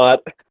to. it or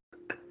not.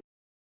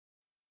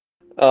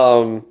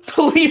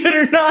 Believe it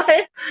or not,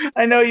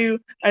 I know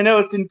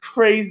it's in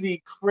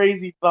crazy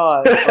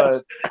thought,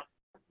 but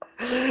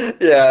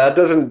yeah, that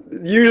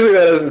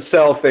doesn't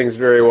sell things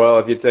very well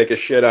if you take a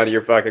shit on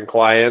your fucking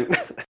client.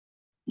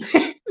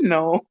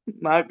 no.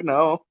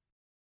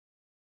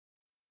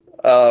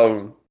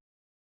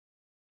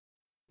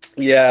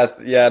 Yeah,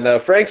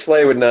 no, Frank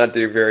Slay would not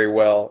do very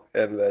well.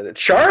 And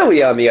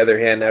Charlie, on the other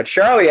hand, now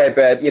Charlie, I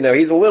bet,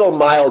 he's a little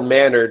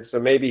mild-mannered, so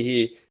maybe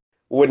he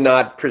would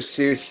not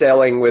pursue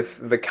selling with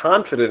the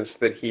confidence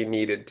that he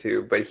needed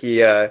to, but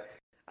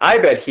I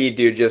bet he'd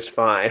do just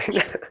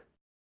fine.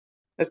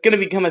 That's going to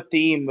become a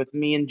theme with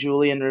me and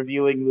Julian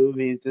reviewing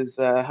movies, is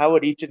how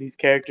would each of these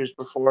characters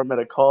perform at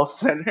a call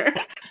center?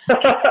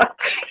 I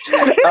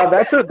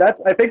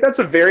think that's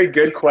a very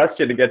good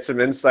question to get some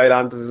insight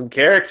onto some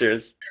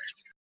characters.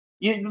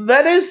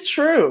 That is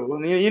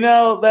true. You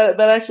know, that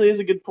actually is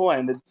a good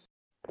point. It's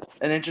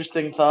an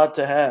interesting thought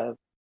to have.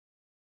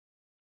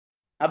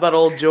 How about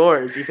old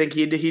George? You think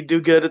he'd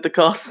do good at the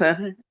call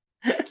center?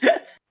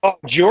 Oh,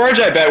 George,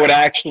 I bet would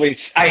actually.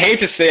 I hate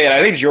to say it,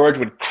 I think George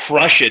would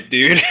crush it,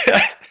 dude.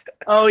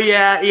 Oh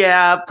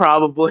yeah,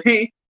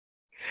 probably.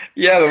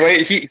 Yeah, the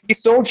way he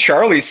sold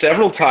Charlie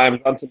several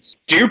times on some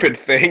stupid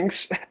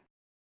things.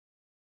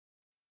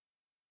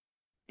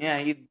 Yeah,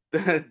 he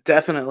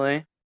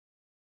definitely.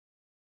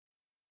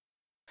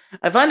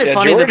 I find it Yeah,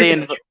 funny that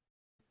George.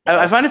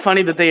 I find it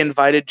funny that they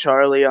invited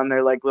Charlie on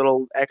their like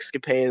little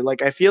escapade.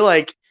 Like I feel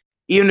like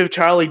even if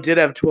Charlie did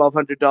have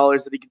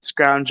 $1,200 that he could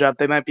scrounge up,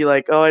 they might be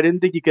like, "Oh, I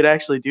didn't think you could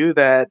actually do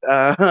that."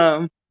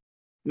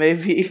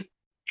 Maybe.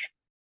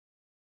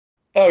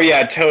 Oh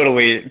yeah,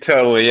 totally,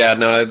 totally. Yeah,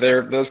 no,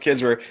 those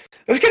kids were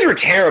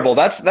terrible.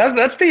 That's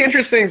the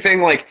interesting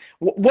thing. Like,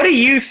 what do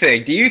you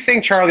think? Do you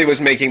think Charlie was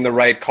making the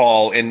right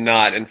call in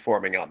not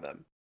informing on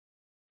them?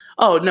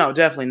 Oh no,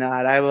 definitely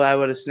not. I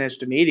would have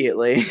snitched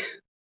immediately.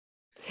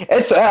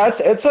 It's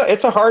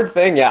a hard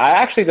thing. Yeah, I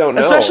actually don't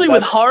know. Especially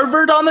with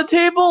Harvard on the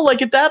table.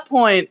 Like at that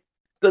point,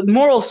 the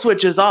moral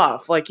switch is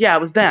off. Like, yeah, it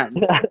was them.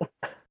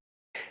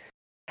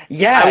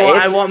 Yeah,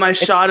 I want my it's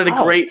shot at a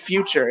tough. great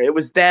future. It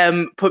was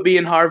them. Put me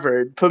in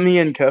Harvard. Put me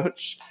in,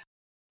 coach.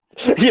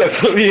 Yeah,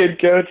 put me in,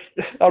 coach.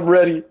 I'm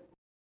ready.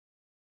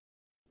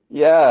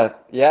 Yeah,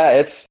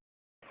 yeah.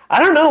 I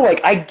don't know.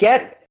 Like, I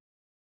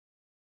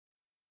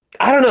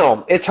don't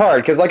know. It's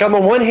hard because, like, on the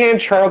one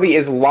hand, Charlie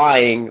is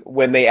lying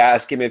when they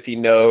ask him if he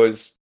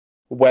knows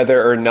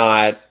whether or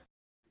not,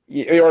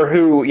 or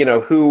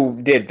who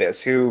did this,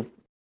 who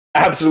You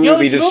know,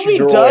 absolutely this movie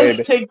does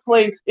destroyed. take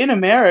place in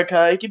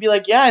America. You could be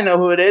like, yeah, I know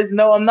who it is.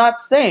 No, I'm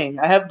not saying.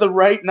 I have the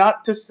right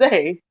not to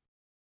say.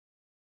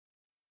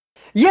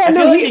 Yeah, I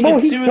no, feel like you well,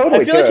 could he sue. I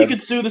totally feel like you could.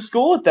 could sue the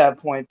school at that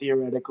point,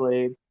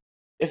 theoretically,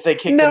 if they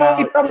kicked him No,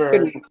 he out probably for.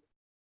 couldn't.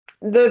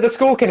 The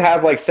school can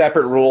have like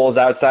separate rules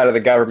outside of the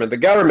government. The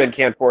government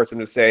can't force him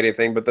to say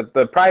anything, but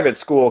the private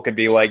school could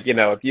be like,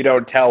 if you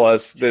don't tell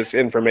us this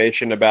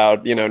information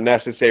about,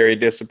 necessary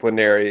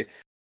disciplinary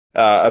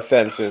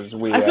offenses,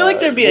 I feel like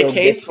there'd be a we'll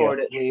case get you. for it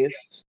at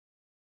least.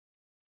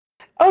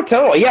 Oh,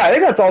 totally. Yeah, I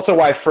think that's also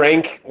why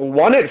Frank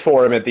won it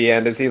for him at the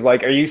end. Is he's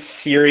like, are you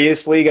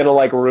seriously gonna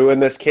like ruin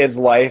this kid's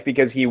life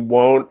because he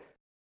won't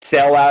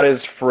sell out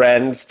his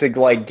friends to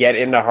like get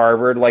into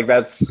Harvard? Like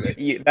that's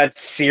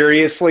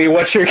seriously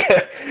what you're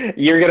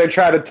gonna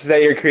try to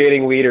say you're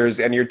creating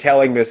leaders, and you're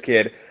telling this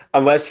kid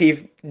unless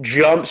he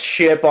jumps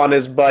ship on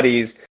his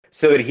buddies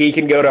so that he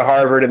can go to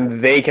Harvard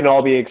and they can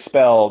all be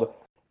expelled,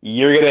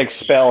 you're gonna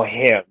expel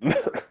him.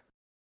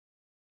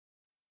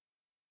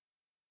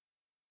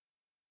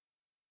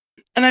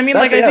 And I mean,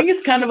 That's like, I yeah. think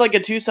it's kind of like a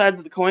two sides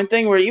of the coin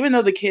thing where even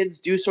though the kids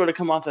do sort of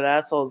come off as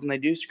assholes and they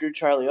do screw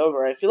Charlie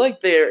over, I feel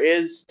like there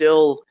is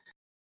still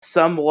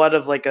somewhat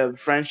of like a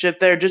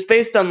friendship there just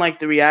based on like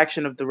the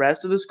reaction of the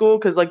rest of the school.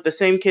 Because like the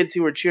same kids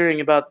who were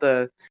cheering about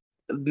the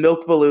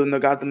milk balloon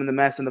that got them in the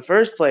mess in the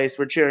first place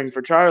were cheering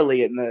for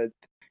Charlie in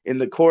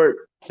the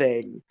court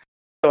thing.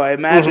 So I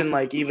imagine Mhm.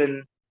 like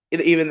even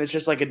it's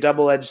just like a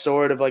double-edged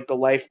sword of like the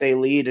life they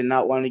lead and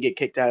not wanting to get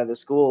kicked out of the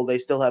school, they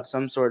still have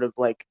some sort of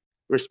like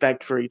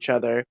respect for each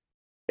other.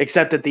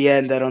 Except at the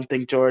end, I don't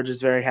think George is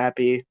very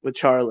happy with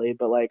Charlie,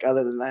 but like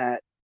other than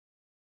that,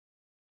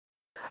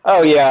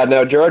 Oh yeah,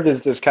 no, George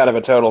is just kind of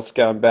a total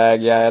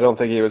scumbag. Yeah, I don't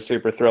think he was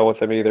super thrilled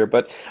with him either.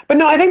 But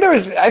no, I think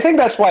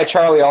that's why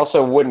Charlie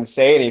also wouldn't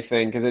say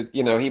anything because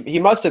he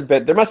must have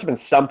been there must have been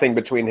something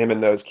between him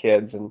and those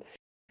kids, and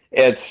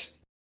it's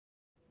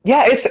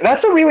yeah,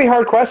 that's a really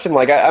hard question.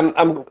 Like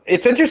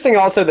it's interesting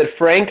also that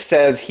Frank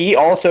says he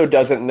also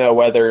doesn't know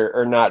whether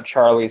or not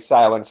Charlie's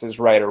silence is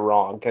right or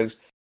wrong because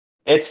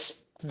it's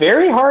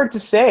very hard to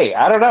say.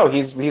 I don't know.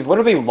 He's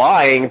literally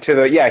lying to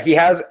the yeah, he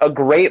has a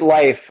great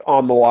life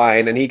on the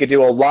line and he could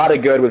do a lot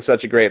of good with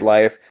such a great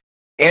life.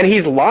 And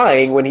he's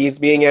lying when he's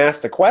being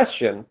asked a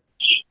question.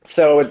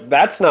 So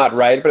that's not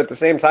right, but at the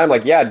same time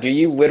like yeah, do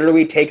you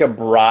literally take a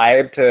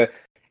bribe to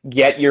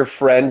get your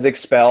friends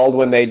expelled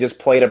when they just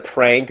played a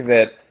prank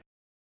that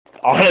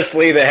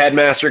honestly the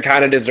headmaster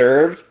kind of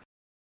deserved?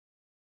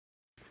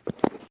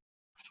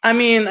 I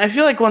mean, I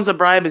feel like once a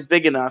bribe is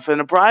big enough, and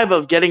a bribe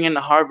of getting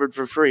into Harvard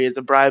for free is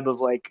a bribe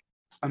of like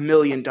 $1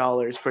 million,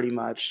 pretty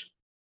much.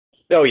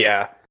 Oh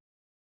yeah.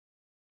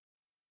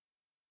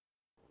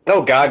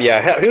 Oh god,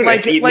 yeah. Who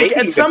Like maybe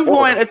even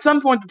more. at some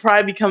point, the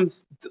bribe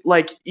becomes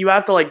like you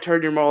have to like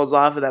turn your morals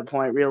off at that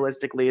point,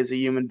 realistically, as a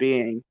human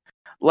being.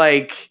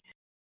 Like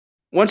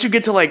once you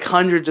get to like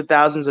hundreds of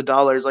thousands of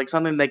dollars, like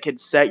something that could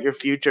set your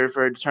future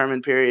for a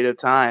determined period of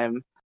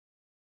time.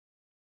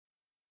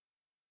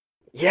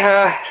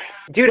 Yeah,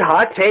 dude,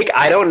 hot take.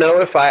 I don't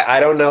know if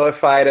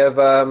I'd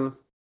have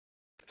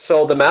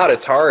sold them out.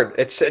 It's hard.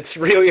 It's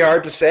really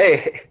hard to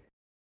say.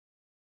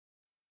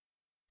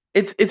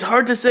 It's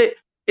hard to say.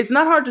 It's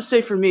not hard to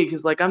say for me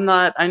because like I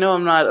know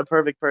I'm not a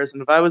perfect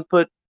person. If I was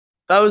put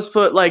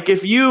like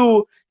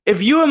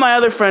if you and my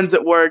other friends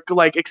at work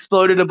like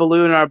exploded a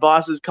balloon in our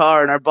boss's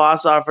car and our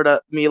boss offered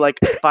me like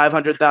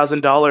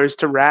 $500,000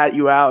 to rat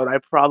you out, I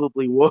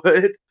probably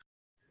would.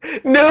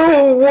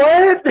 No,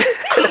 what?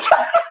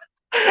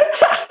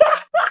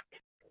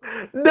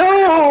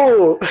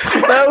 No!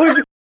 That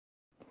would...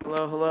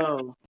 Hello,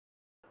 hello.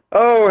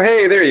 Oh,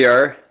 hey, there you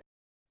are.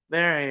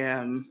 There I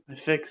am. I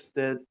fixed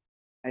it.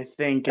 I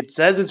think it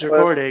says it's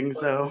recording,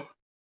 so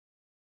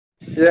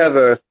Yeah,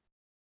 the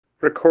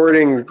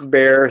recording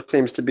bear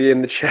seems to be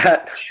in the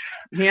chat.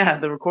 yeah,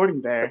 the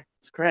recording bear.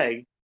 It's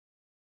Craig.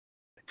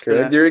 It's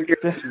Good, you're a good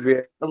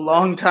bear. a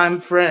longtime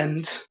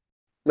friend.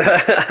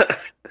 But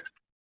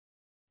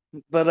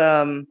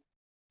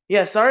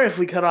yeah, sorry if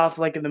we cut off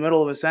like in the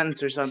middle of a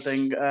sentence or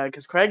something,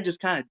 because Craig just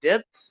kind of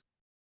dips.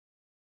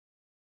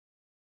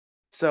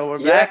 So we're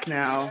back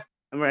now,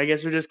 and I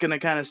guess we're just gonna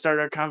kind of start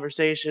our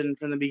conversation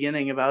from the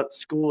beginning about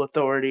school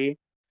authority,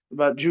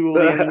 about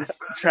Julian's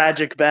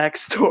tragic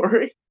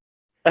backstory.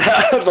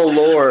 The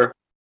lore.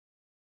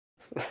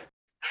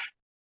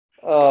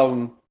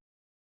 But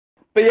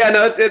yeah,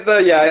 no,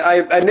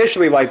 I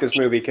initially liked this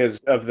movie because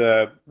of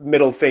the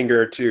middle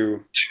finger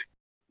to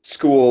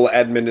school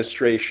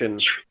administration,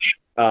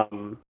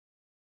 in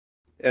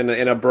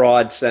a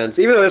broad sense.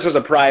 Even though this was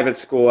a private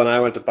school and I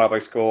went to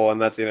public school,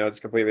 and that's, it's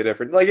completely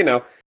different. Like,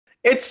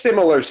 it's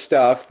similar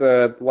stuff.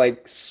 The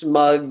like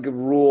smug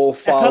rule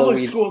At following. public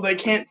school, they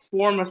can't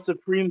form a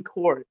Supreme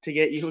Court to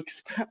get you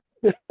expelled.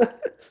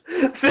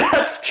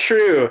 That's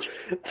true.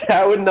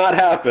 That would not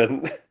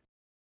happen.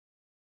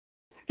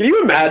 Can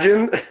you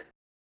imagine?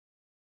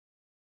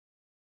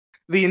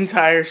 The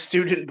entire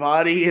student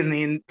body and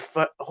the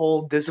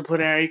whole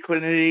disciplinary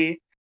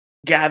committee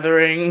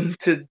gathering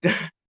to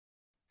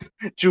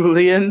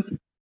Julian.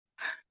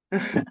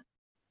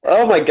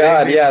 Oh my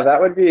god, yeah,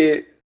 that would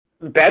be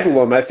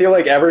bedlam. I feel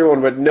like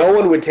no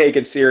one would take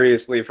it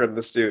seriously from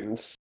the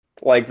students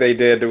like they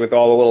did with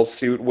all the little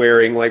suit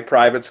wearing like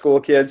private school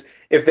kids.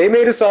 If they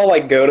made us all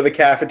like go to the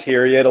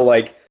cafeteria to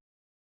like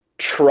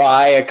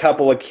try a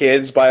couple of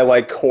kids by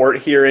like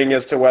court hearing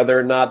as to whether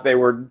or not they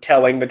were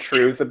telling the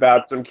truth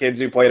about some kids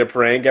who played a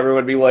prank, everyone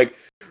would be like,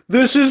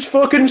 this is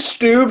fucking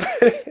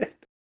stupid.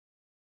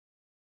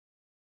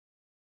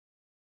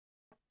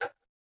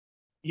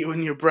 You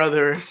and your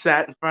brother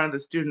sat in front of the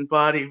student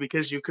body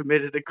because you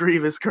committed a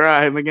grievous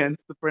crime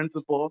against the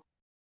principal.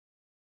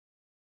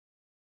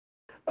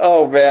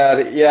 Oh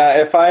man,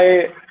 yeah,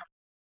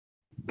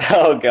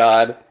 oh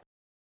god.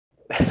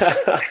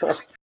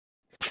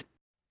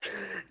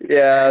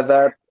 Yeah,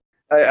 that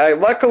I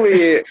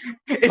luckily.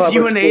 If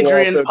you and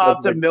Adrian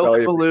popped a milk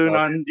balloon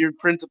on your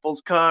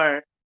principal's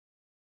car.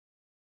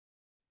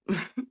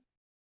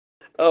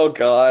 Oh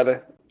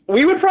god,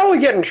 we would probably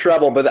get in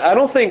trouble, but I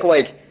don't think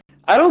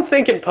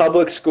in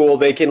public school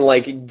they can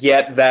like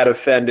get that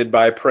offended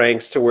by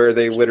pranks to where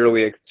they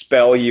literally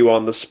expel you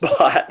on the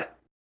spot.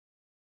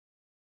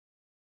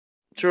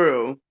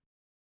 True.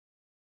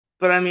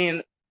 But I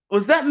mean,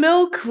 was that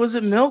milk? Was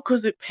it milk?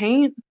 Was it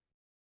paint?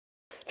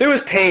 If it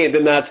was paint,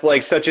 then that's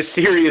like such a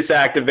serious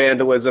act of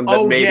vandalism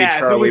that maybe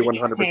Charlie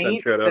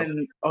 100% should have.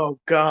 Then, oh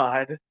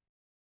god.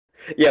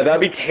 Yeah,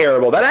 that'd be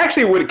terrible. That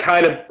actually would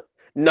kind of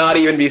not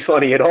even be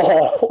funny at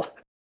all.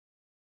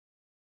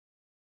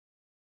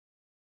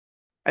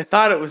 I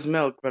thought it was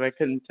milk, but I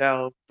couldn't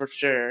tell for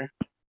sure.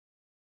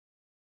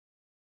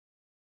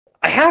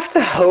 I have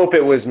to hope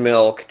it was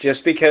milk,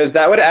 just because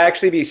that would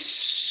actually be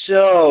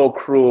so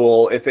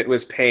cruel if it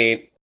was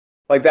paint.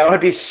 Like, that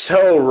would be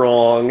so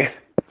wrong.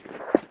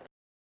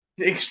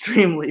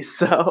 Extremely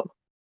so.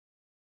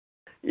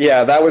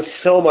 Yeah, that was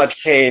so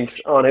much paint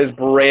on his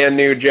brand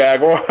new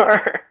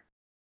Jaguar.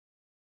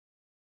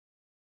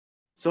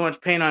 So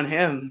much paint on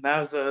him.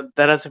 That had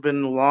to have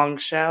been a long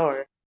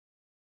shower.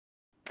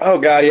 Oh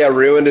god, yeah,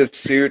 ruined his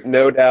suit,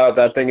 no doubt.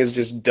 That thing is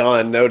just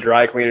done. No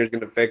dry cleaner's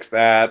gonna fix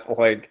that.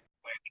 Like,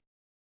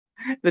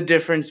 the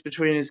difference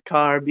between his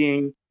car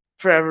being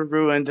forever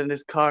ruined and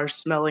his car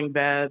smelling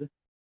bad,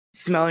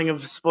 smelling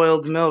of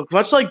spoiled milk,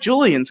 much like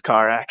Julian's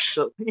car,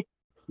 actually.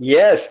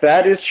 Yes,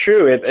 that is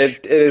true.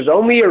 It is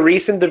only a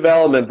recent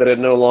development that it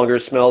no longer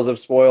smells of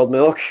spoiled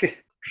milk.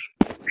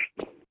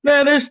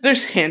 No,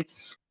 there's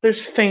hints.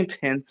 There's faint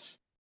hints.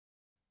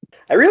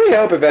 I really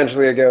hope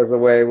eventually it goes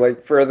away.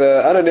 Like, for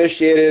the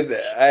uninitiated,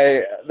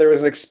 there was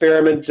an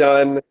experiment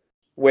done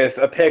with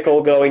a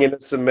pickle going into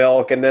some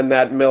milk, and then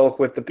that milk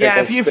with the pickle. Yeah,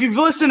 if you've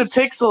listened to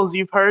Pixels,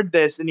 you've heard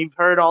this, and you've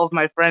heard all of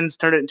my friends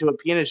turn it into a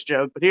penis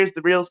joke. But here's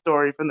the real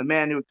story from the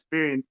man who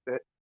experienced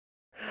it.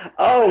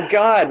 Oh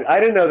god, I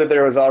didn't know that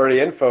there was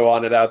already info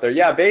on it out there.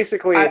 Yeah,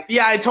 basically.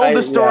 I told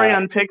the story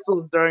on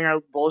Pixels during our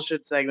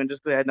bullshit segment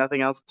just because I had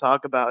nothing else to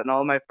talk about, and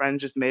all my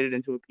friends just made it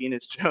into a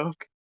penis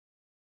joke.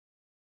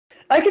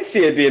 I could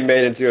see it being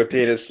made into a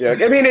penis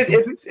joke. I mean,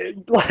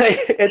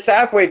 it's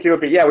halfway to it,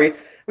 but yeah,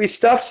 we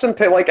stuffed some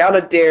like on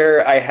a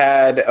dare. I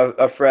had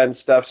a friend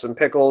stuff some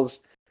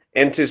pickles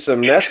into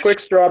some Nesquik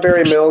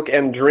strawberry milk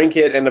and drink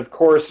it, and of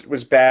course it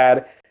was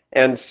bad.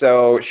 And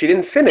so she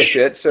didn't finish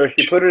it, so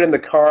she put it in the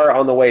car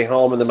on the way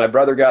home, and then my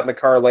brother got in the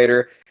car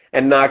later,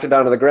 and knocked it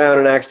onto the ground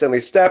and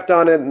accidentally stepped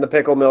on it, and the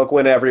pickle milk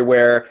went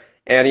everywhere.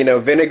 And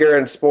vinegar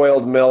and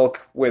spoiled milk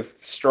with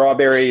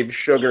strawberry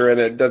sugar in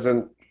it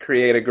doesn't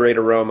create a great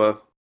aroma.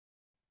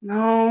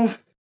 No,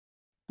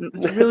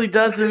 it really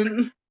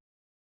doesn't.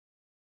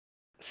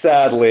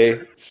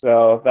 Sadly,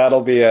 so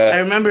that'll be I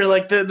a. remember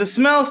like the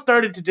smell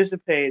started to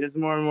dissipate as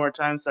more and more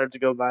time started to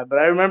go by. But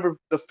I remember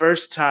the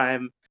first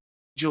time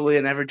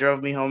Julian ever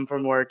drove me home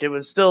from work, it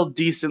was still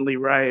decently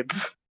ripe.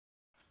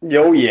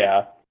 Oh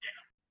yeah.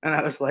 And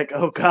I was like,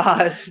 oh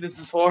God, this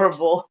is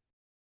horrible.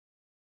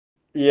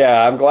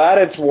 Yeah, I'm glad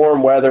it's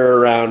warm weather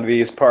around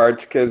these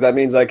parts because that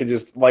means I could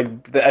just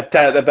at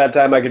that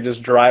time I could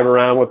just drive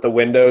around with the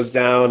windows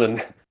down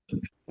and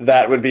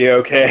that would be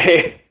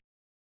okay.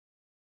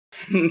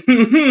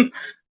 The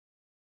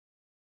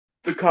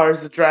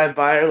cars that drive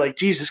by are like,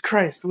 Jesus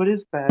Christ, what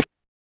is that?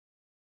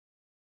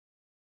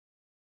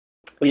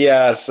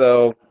 Yeah,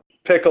 so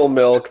pickle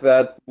milk,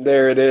 that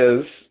there it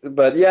is.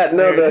 But yeah,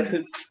 no, There it the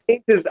is.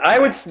 taste is,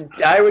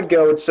 I would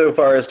go so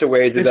far as to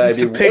wager This that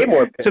is I'd be way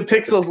more to pissed at the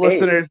Pixels taste.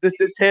 listeners. This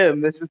is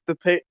him. This is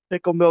the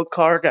pickle milk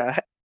car guy.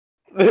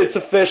 It's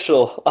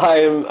official. I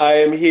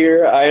am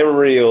here. I am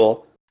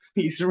real.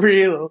 He's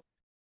real.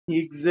 He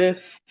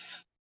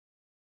exists.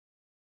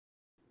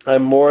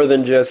 I'm more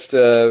than just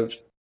a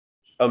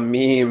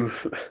meme.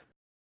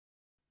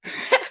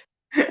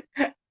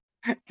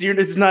 Dude,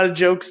 it's not a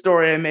joke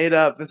story I made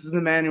up. This is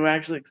the man who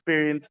actually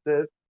experienced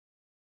it.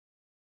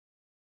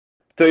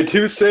 They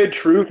do say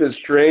truth is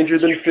stranger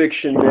than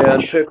fiction,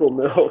 man. Pickle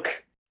milk.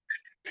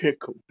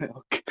 Pickle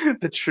milk.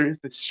 The truth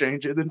is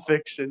stranger than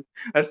fiction.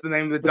 That's the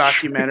name of the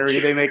documentary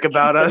they make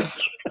about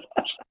us.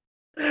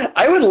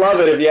 I would love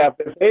it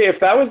if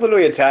that was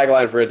literally a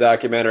tagline for a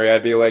documentary.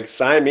 I'd be like,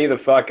 sign me the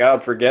fuck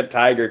up. Forget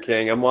Tiger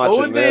King. I'm What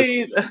watching would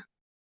this. they?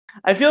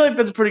 I feel like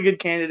that's a pretty good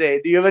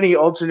candidate. Do you have any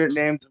alternate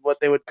names of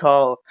what they would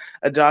call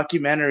a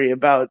documentary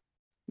about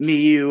me,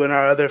 you, and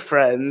our other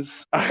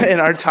friends in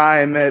our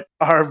time at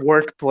our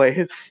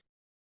workplace?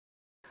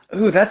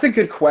 Ooh, that's a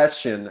good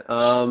question.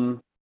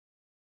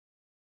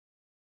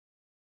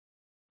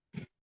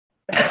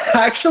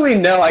 Actually,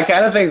 no. I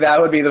kind of think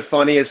that would be the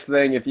funniest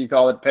thing if you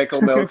call it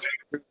pickle milk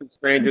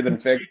stranger than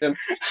fiction.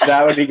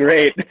 That would be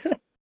great.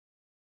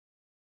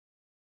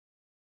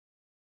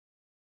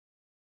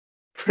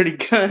 Pretty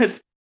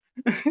good.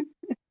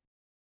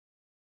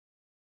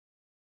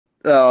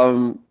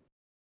 Um,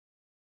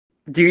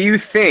 do you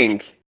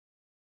think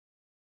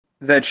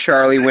that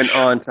Charlie went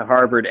on to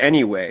Harvard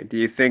anyway? Do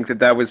you think that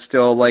that was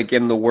still like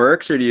in the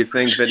works, or do you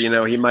think that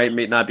he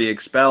may not be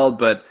expelled,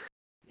 but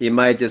he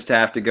might just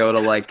have to go to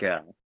like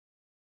I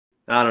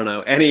don't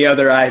know, any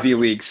other Ivy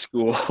League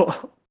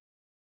school?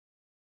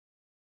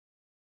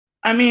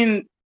 I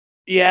mean,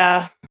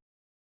 yeah,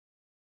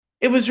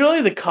 it was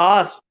really the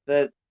cost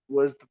that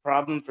was the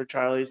problem for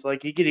Charlie. So,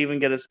 like, he could even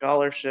get a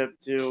scholarship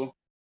to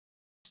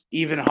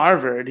even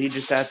Harvard. He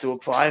just had to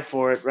apply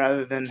for it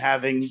rather than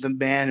having the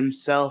man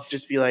himself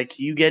just be like,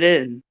 you get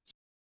in.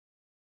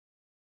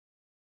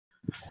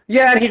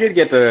 Yeah, and he did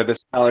get the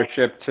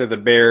scholarship to the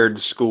Baird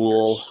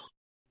School,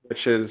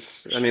 which is,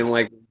 I mean,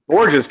 like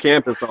gorgeous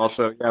campus.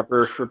 Also, yeah,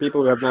 for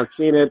people who have not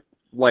seen it,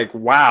 like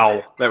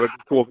wow, that would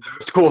be cool to go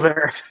to school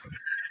there.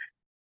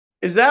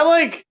 Is that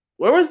like,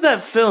 where was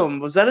that film?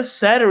 Was that a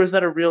set or was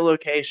that a real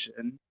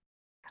location?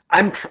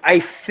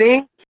 I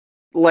think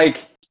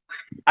like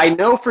I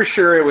know for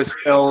sure it was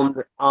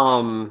filmed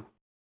on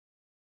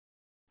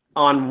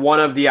one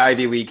of the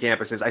Ivy League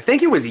campuses. I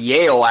think it was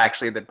Yale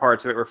actually that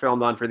parts of it were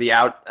filmed on for the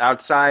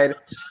outside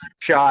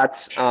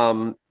shots.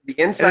 The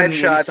inside And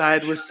the shots.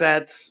 inside was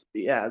sets.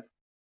 Yeah.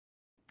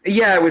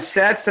 Yeah, it was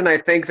sets, and I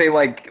think they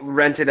like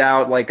rented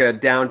out like a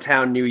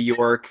downtown New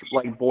York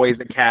like boys'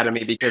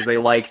 academy because they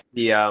liked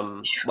the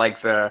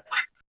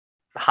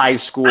high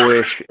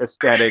schoolish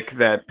aesthetic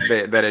that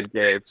it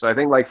gave. So I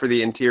think like for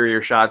the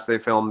interior shots they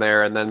filmed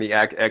there, and then the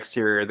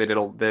exterior they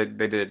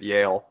did at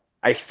Yale.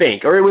 I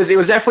think, or it was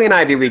definitely an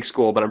Ivy League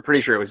school, but I'm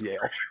pretty sure it was Yale.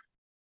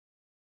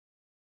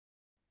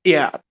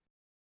 Yeah.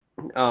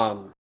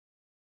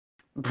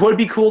 Would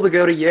be cool to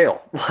go to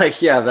Yale.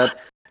 Like, yeah, that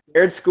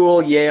Baird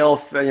School,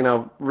 Yale,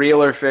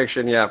 real or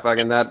fiction, yeah,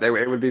 fucking that. It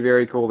would be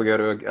very cool to go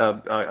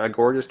to a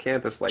gorgeous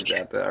campus like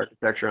that. The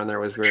architecture on there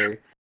was very,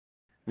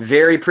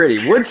 very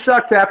pretty. Would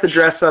suck to have to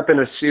dress up in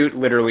a suit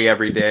literally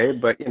every day,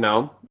 but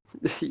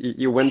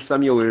you win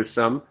some, you lose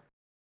some.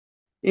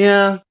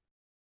 Yeah.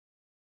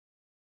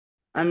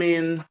 I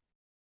mean,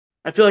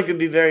 I feel like it'd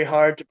be very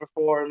hard to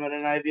perform at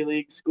an Ivy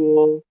League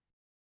school.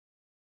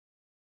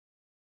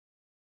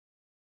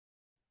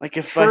 Like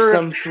if by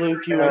some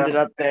fluke you ended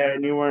up there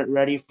and you weren't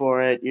ready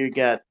for it, you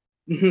get.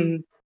 Yeah,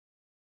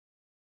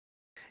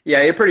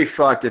 you're pretty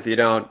fucked if you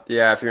don't.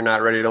 Yeah, if you're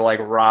not ready to like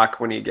rock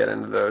when you get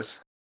into those.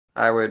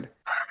 I would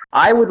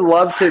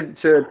love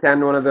to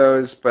attend one of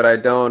those, but I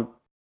don't.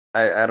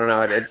 I don't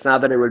know. It's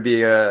not that it would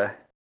be an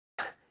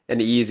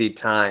easy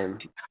time.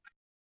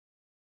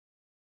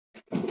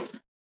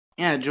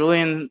 Yeah,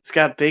 Julian's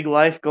got big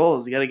life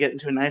goals. You got to get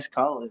into a nice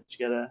college.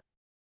 You gotta.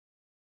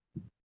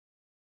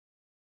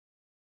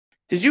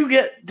 Did you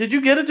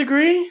get a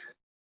degree?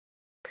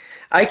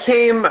 I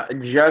came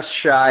just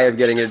shy of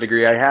getting a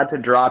degree. I had to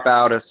drop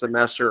out a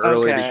semester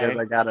early because Okay.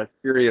 I got a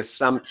serious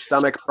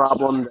stomach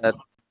problem that,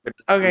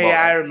 Okay,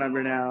 yeah, I well,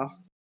 remember now.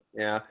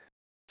 yeah,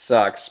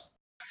 sucks.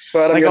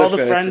 But I'm Like gonna all the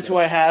finish friends it. who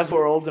I have who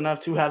are old enough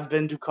to have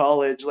been to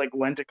college, like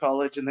went to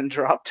college and then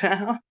dropped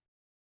out.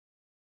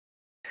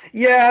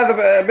 Yeah,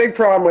 the big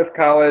problem with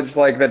college,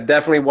 like that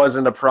definitely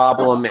wasn't a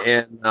problem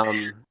in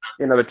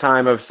the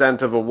time of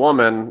Scent of a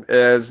Woman,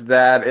 is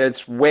that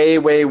it's way,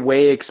 way,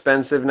 way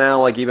expensive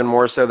now, like even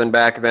more so than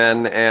back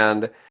then.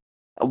 And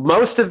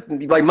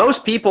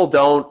most people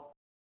don't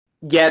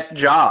get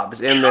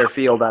jobs in their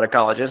field out of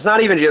college. It's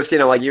not even just,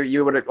 like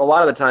you would a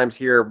lot of the times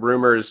hear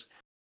rumors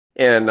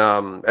in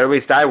at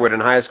least I would in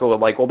high school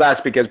like, well, that's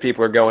because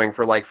people are going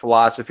for like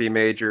philosophy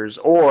majors,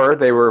 or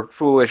they were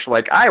foolish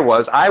like I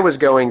was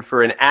going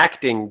for an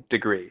acting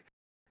degree.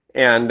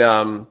 And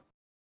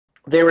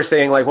they were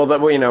saying like,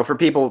 well, for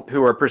people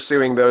who are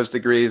pursuing those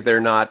degrees,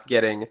 they're not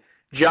getting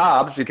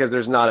jobs because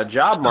there's not a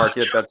job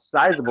market that's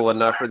sizable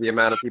enough for the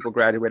amount of people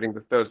graduating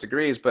with those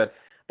degrees. But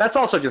that's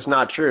also just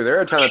not true. There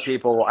are a ton of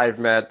people I've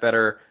met that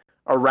are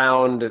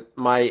around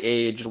my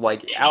age,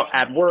 like out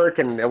at work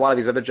and a lot of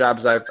these other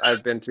jobs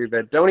I've been to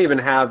that don't even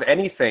have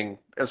anything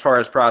as far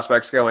as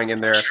prospects going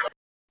in their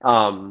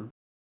um,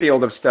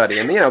 field of study.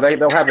 And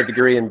they'll have a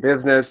degree in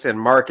business and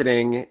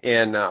marketing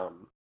in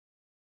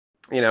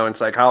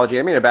psychology.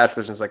 I mean, a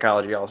bachelor's in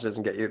psychology also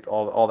doesn't get you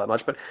all that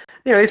much, but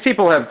these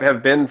people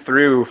have been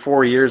through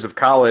 4 years of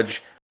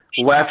college,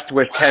 left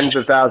with tens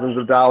of thousands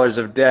of dollars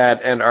of debt,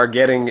 and are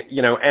getting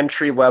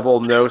entry level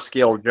no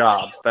skill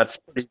jobs. That's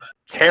pretty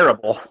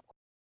terrible.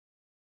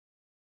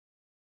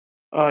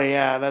 Oh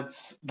yeah,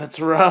 that's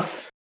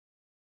rough.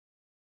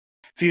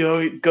 If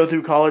you go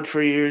through college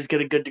for years,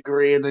 get a good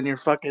degree, and then you're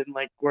fucking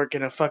like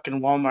working a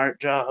fucking Walmart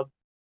job,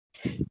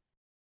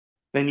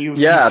 then you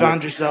Yeah,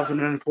 found yourself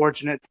in an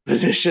unfortunate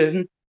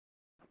position.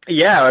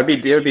 yeah, it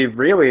would be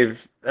really,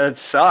 it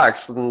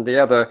sucks, and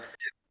yeah,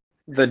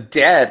 the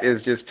debt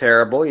is just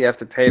terrible. You have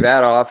to pay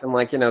that off, and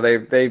like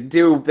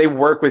they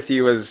work with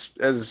you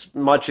as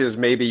much as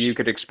maybe you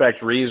could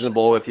expect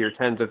reasonable if you're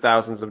tens of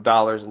thousands of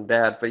dollars in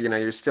debt, but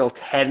you're still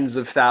tens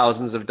of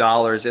thousands of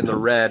dollars in the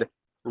red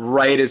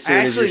right as I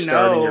soon as you're actually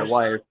starting know your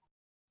life.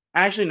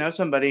 I actually know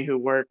somebody who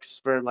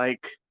works for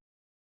like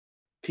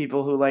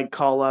people who like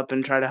call up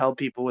and try to help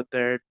people with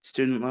their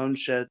student loan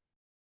shit.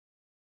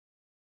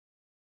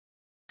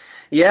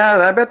 Yeah,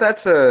 I bet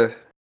that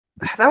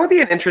would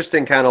be an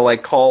interesting kind of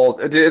like call.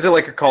 Is it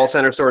like a call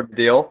center sort of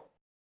deal?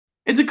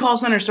 It's a call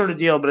center sort of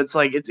deal, but it's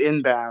like it's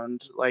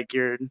inbound. Like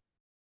you're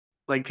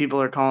like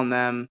people are calling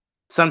them.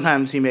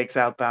 Sometimes he makes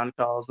outbound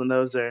calls, and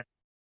those are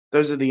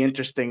the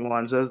interesting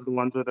ones. Those are the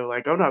ones where they're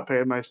like, "I'm not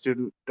paying my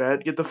student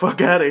debt. Get the fuck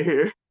out of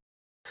here."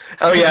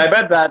 Oh yeah, I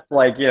bet that's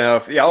like, yeah,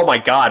 oh my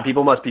God,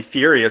 people must be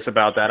furious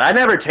about that. I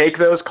never take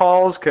those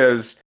calls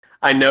because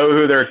I know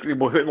who they're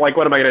like,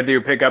 what am I gonna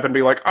do? Pick up and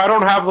be like, I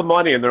don't have the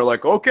money, and they're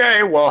like,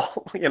 okay,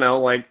 well,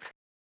 like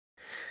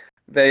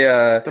they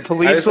The I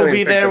police just don't will even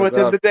be pick there those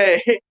within up. the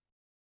day.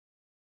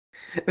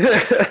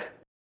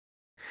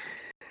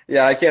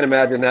 Yeah, I can't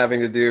imagine having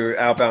to do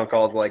outbound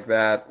calls like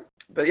that.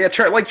 But yeah,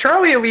 like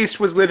Charlie at least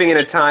was living in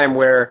a time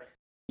where,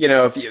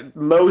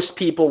 most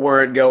people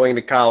weren't going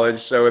to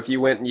college, so if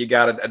you went and you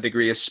got a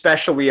degree,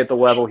 especially at the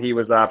level he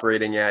was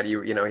operating at, he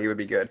would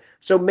be good.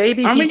 So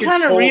maybe Aren't he we could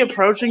kind of pull.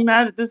 reapproaching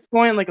that at this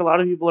point? Like a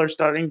lot of people are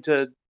starting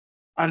to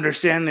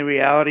understand the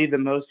reality that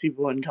most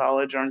people in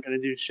college aren't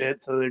going to do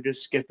shit, so they're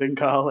just skipping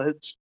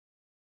college.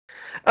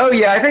 Oh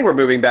yeah, I think we're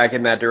moving back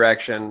in that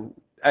direction.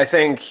 I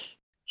think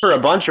for a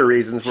bunch of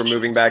reasons we're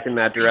moving back in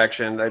that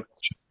direction.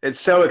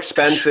 It's so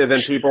expensive,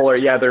 and people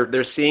are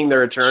they're seeing the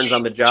returns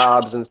on the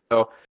jobs, and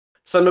so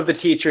some of the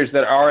teachers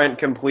that aren't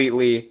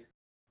completely,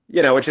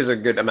 which is a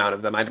good amount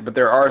of them. But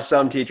there are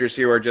some teachers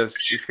who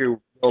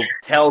will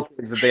tell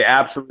kids that they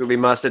absolutely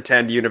must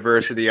attend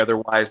university,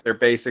 otherwise they're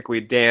basically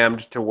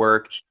damned to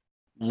work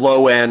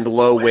low end,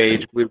 low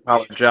wage, blue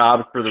collar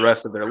jobs for the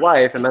rest of their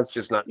life, and that's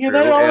just not Yeah,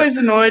 that true. And always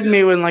annoyed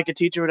me when like a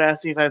teacher would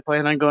ask me if I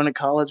plan on going to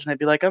college, and I'd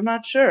be like, "I'm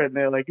not sure," and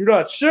they're like, "You're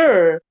not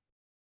sure,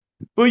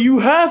 but you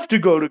have to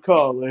go to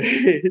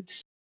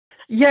college."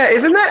 yeah,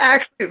 isn't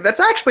that's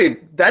actually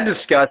that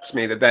disgusts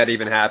me that that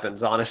even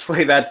happens,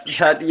 honestly.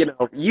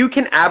 You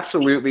can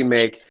absolutely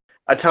make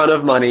a ton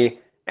of money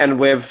and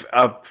live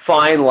a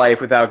fine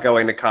life without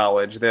going to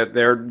college.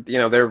 They're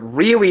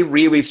really,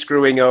 really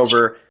screwing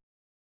over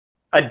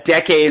a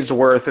decade's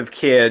worth of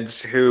kids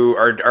who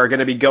are going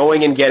to be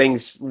going and getting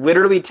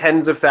literally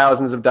tens of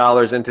thousands of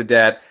dollars into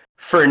debt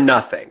for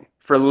nothing,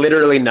 for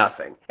literally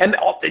nothing. And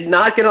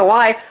not going to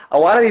lie, a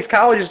lot of these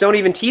colleges don't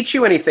even teach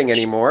you anything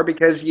anymore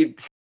because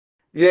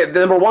yeah,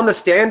 number one, the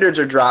standards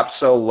are dropped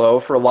so low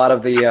for a lot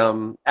of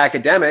the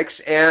academics,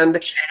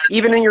 and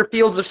even in your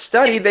fields of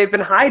study, they've been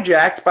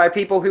hijacked by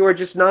people who are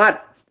just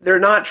not. They're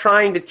not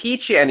trying to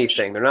teach you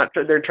anything. They're not.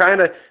 They're trying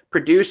to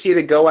produce you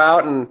to go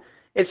out and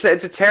it's a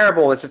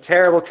terrible,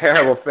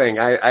 terrible thing.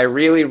 I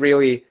really,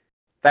 really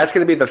That's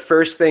going to be the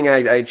first thing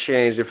I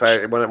change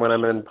when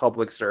I'm in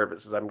public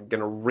service. Is I'm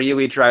going to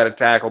really try to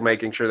tackle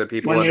making sure that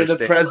people When you're the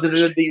understand.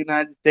 president of the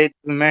United States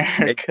of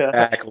America.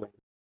 Exactly.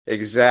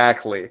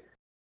 Exactly.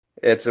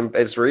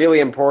 It's really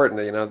important,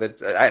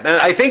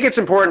 that I think it's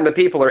important that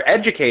people are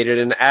educated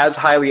and as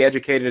highly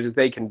educated as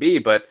they can be,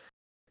 but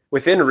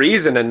within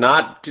reason and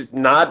not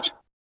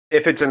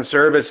if it's in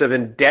service of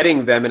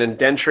indebting them and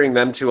indenturing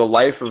them to a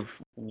life of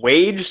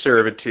wage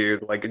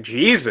servitude, like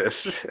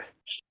Jesus.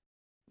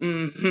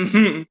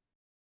 Mm-hmm.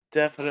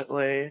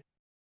 Definitely.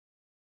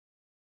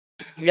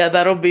 Yeah,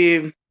 that'll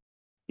be.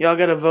 Y'all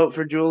gotta vote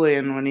for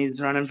Julian when he's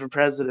running for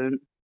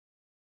president.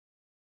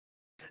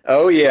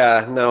 Oh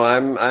yeah, no,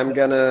 I'm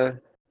gonna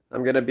be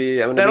great.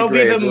 Lure a couple That'll be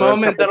the decades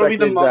moment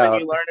out.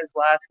 you learn his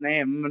last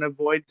name. I'm gonna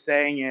avoid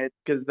saying it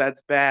because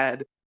that's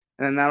bad.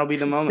 And then that'll be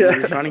the moment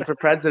when he's running for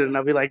president.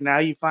 I'll be like, now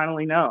you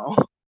finally know.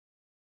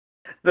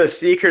 The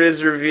secret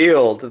is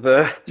revealed.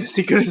 The The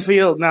secret is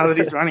revealed now that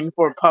he's running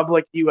for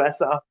public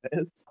U.S.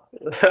 office.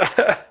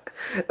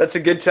 That's a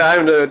good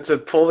time to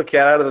pull the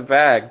cat out of the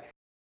bag.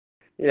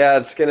 Yeah,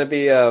 it's gonna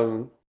be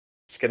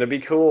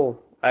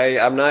cool.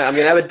 I'm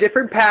gonna have a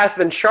different path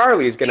than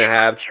Charlie's gonna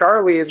have.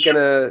 Charlie is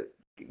gonna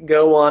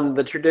go on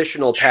the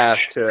traditional path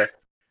to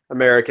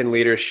American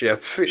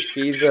leadership.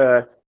 He's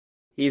a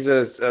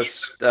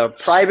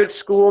private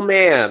school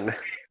man.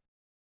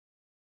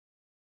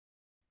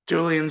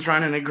 Julian's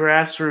running a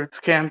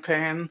grassroots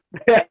campaign.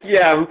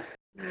 Yeah,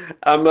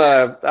 I'm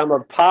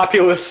a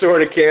populist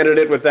sort of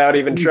candidate without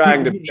even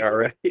trying to be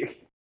already.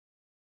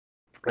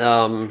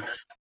 Um,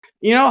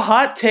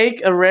 Hot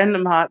take, a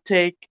random hot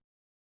take.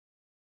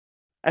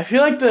 I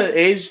feel like the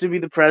age to be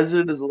the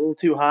president is a little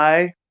too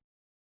high.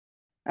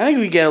 I think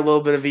we get a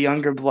little bit of a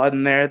younger blood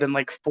in there than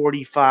like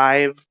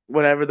 45,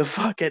 whatever the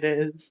fuck it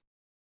is.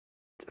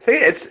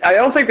 I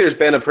don't think there's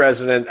been a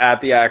president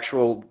at the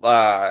actual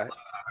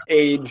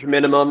age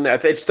minimum.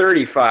 It's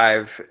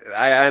 35.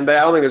 I don't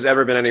think there's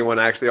ever been anyone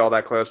actually all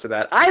that close to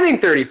that. I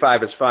think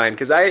 35 is fine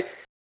because I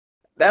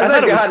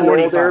thought it was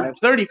 45.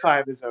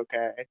 35 is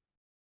okay.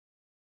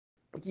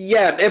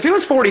 Yeah, if it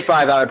was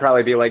 45, I would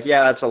probably be like,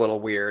 yeah, that's a little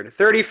weird.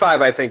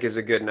 35, I think, is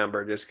a good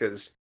number just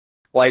because,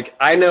 like,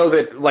 I know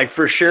that, like,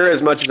 for sure,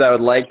 as much as I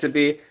would like to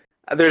be,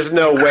 there's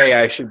no way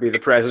I should be the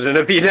president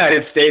of the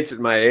United States at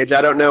my age.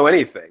 I don't know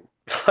anything.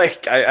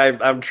 Like,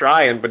 I'm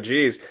trying, but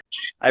geez,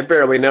 I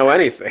barely know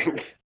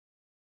anything.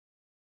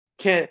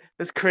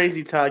 That's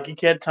crazy talk. You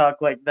can't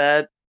talk like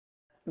that.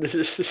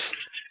 That's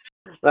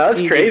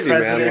crazy,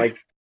 man. Like,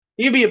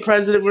 you can be a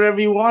president wherever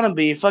you want to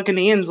be. Fucking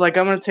Ian's like,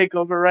 I'm gonna take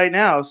over right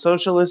now.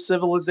 Socialist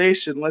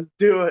civilization. Let's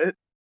do it.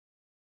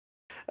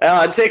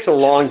 it takes a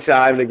long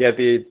time to get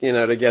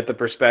the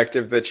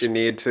perspective that you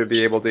need to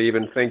be able to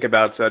even think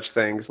about such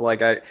things.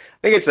 Like, I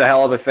think it's a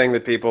hell of a thing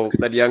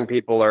that young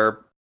people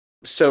are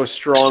so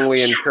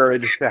strongly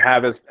encouraged to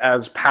have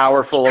as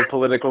powerful of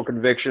political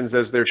convictions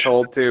as they're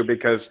told to,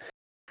 because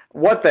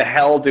what the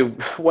hell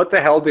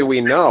do we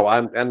know?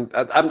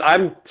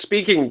 I'm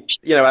speaking,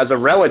 as a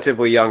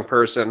relatively young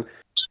person.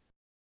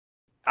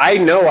 I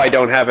know I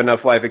don't have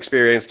enough life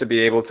experience to be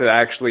able to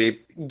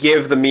actually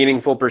give the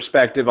meaningful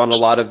perspective on a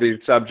lot of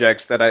these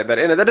subjects and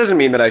that doesn't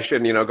mean that I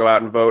shouldn't, go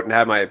out and vote and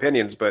have my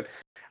opinions, but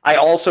I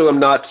also am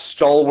not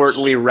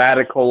stalwartly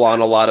radical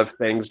on a lot of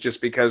things just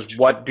because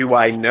what do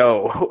I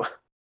know?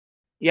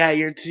 Yeah,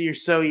 you're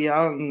so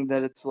young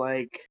that it's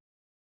like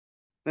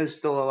there's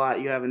still a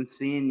lot you haven't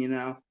seen,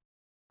 Yeah,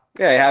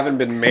 I haven't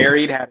been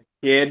married, had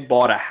a kid,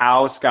 bought a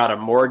house, got a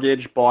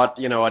mortgage, bought,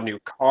 a new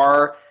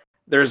car.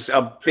 There's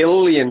a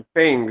billion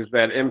things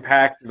that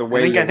impact the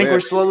way I think live. we're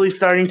slowly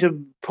starting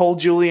to pull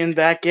Julian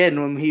back in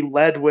when he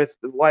led with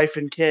the wife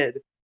and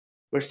kid.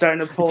 We're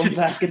starting to pull him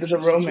back into the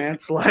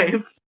romance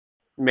life.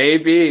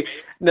 Maybe.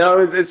 No,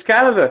 it's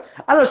kind of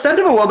I don't know, Scent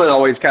of a Woman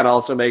always kind of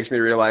also makes me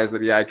realize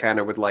that, yeah, I kind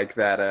of would like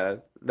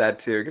that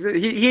too. Because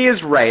he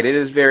is right. It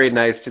is very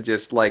nice to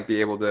just, like, be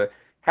able to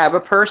have a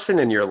person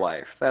in your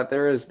life. That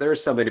there is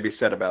something to be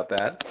said about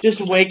that.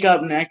 Just wake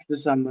up next to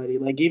somebody,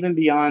 like, even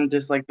beyond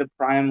just like the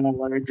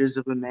primal urges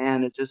of a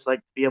man, it's just like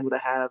to be able to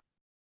have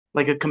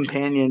like a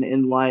companion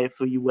in life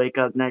who you wake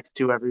up next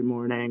to every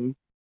morning.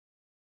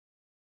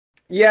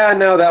 Yeah,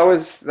 no,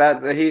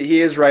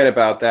 he is right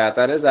about that.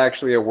 That is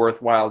actually a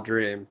worthwhile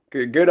dream.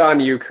 Good on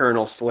you,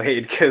 Colonel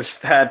Slade, because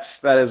that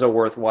is a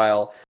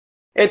worthwhile.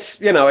 It's,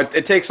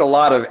 it takes a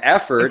lot of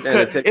effort,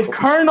 If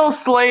Colonel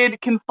Slade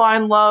can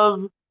find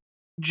love,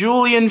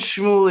 Julian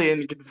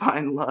Schmulian can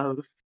find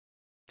love.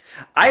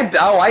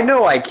 I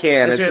know I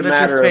can. That's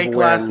your fake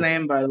last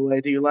name, by the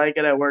way. Do you like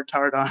it? I worked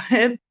hard on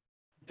it.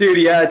 Dude,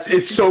 yeah,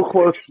 it's so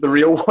close to the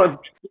real one.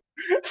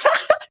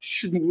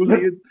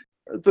 Schmulian.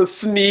 It's a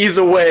sneeze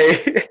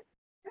away.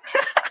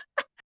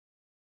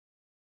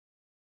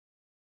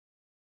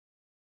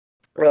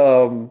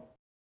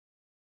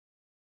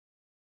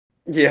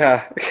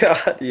 Yeah,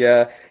 God,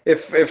 yeah.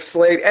 If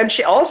Slade, and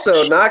she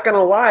also, not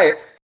gonna lie,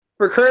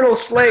 for Colonel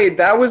Slade,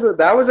 that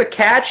was a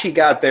catch he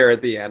got there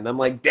at the end. I'm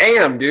like,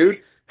 damn,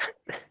 dude.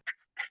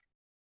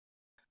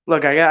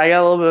 Look, I got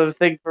a little bit of a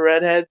thing for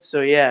redheads,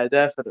 so yeah,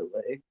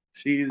 definitely.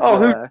 She's Oh,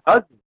 who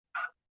doesn't?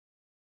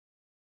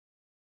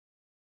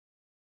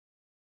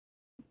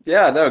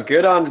 Yeah, no,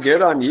 good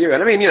on you.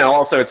 And I mean,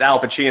 also it's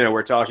Al Pacino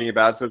we're talking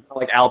about, so it's not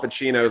like Al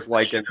Pacino's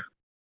like an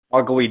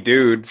ugly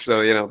dude, so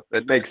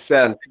it makes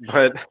sense.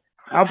 But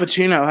Al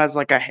Pacino has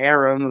like a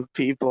harem of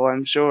people,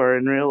 I'm sure,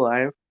 in real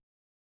life.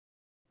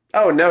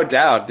 oh, no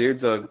doubt,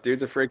 dude's a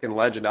freaking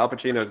legend. Al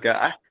Pacino's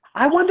got.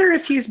 I wonder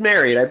if he's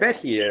married. I bet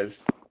he is.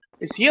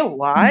 Is he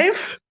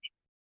alive?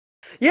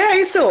 Yeah,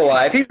 he's still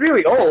alive. He's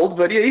really old,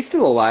 but yeah, he's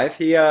still alive.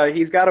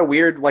 He's got a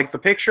weird, like the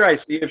picture I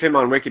see of him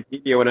on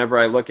Wikipedia whenever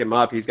I look him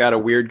up, he's got a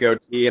weird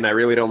goatee and I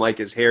really don't like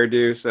his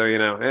hairdo,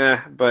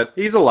 so but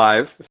he's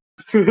alive.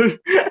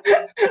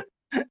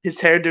 His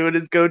hairdo and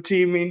his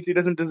goatee means he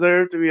doesn't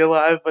deserve to be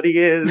alive, but he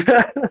is.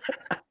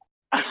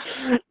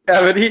 Yeah,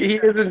 but he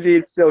is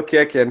indeed still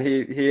kicking.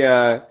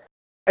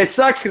 It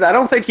sucks because I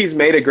don't think he's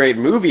made a great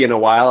movie in a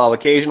while. I'll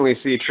occasionally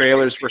see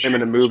trailers for him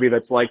in a movie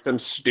that's like some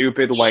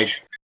stupid like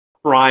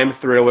crime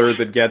thriller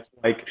that gets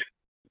like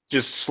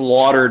just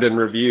slaughtered in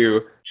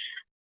review.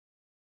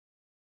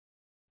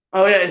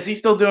 Oh yeah, is he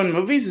still doing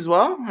movies as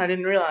well? I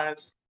didn't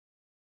realize.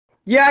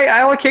 Yeah,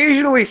 I'll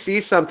occasionally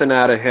see something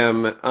out of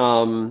him,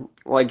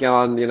 like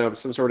on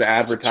some sort of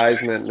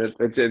advertisement.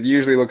 It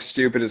usually looks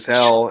stupid as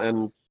hell,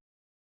 and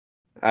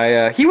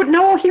he would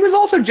no, he was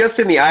also just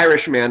in The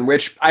Irishman,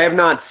 which I have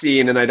not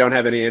seen and I don't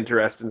have any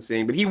interest in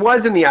seeing. But he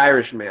was in The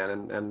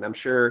Irishman, and I'm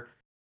sure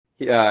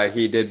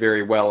he did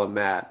very well in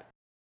that.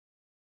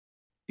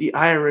 The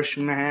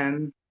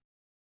Irishman.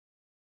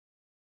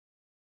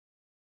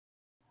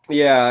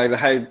 Yeah,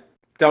 I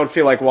don't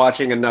feel like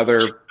watching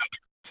another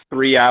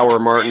 3-hour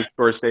Martin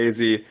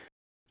Scorsese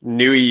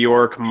New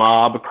York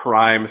mob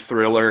crime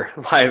thriller.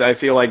 I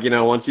feel like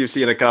once you've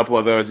seen a couple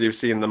of those, you've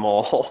seen them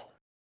all,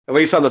 at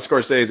least on the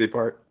Scorsese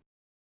part.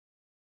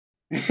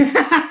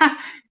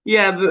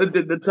 Yeah,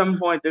 at some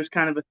point there's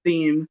kind of a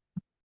theme.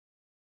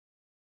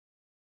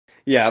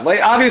 Yeah, like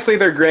obviously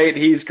they're great.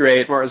 He's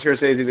great. Martin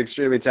Scorsese's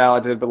extremely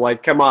talented, but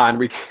like, come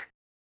on,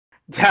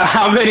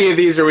 how many of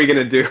these are we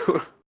gonna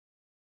do?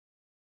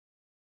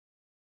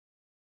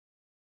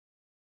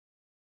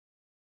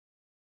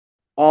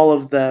 All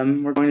of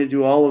them. We're going to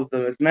do all of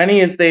them, as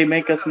many as they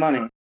make us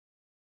money.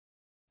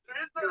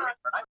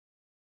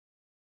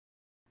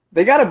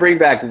 They got to bring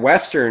back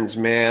westerns,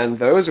 man.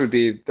 Those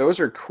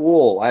are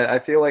cool. I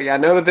feel like I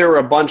know that there were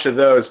a bunch of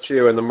those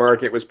too, and the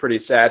market was pretty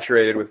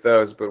saturated with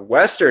those. But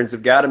westerns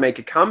have got to make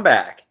a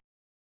comeback.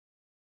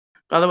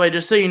 By the way,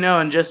 just so you know,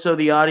 and just so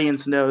the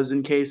audience knows,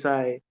 in case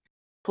I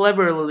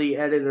cleverly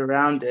edit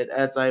around it,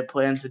 as I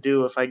plan to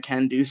do if I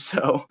can do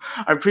so,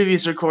 our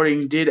previous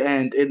recording did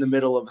end in the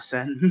middle of a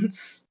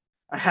sentence.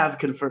 I have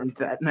confirmed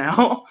that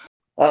now.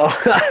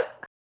 Oh,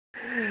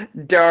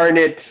 darn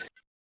it.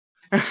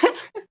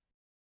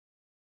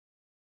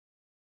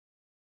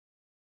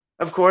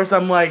 Of course,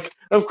 in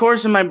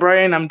my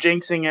brain, I'm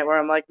jinxing it where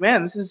I'm like,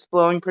 man, this is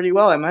flowing pretty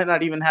well. I might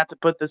not even have to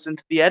put this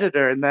into the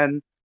editor. And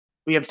then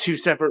we have 2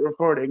 separate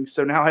recordings.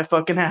 So now I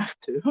fucking have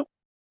to.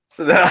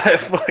 So now I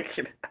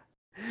fucking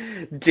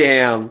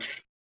damn.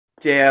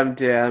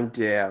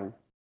 Yeah.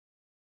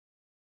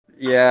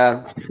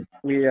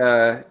 We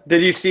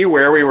did you see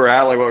where we were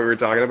at, like what we were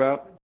talking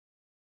about?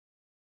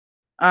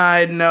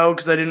 I know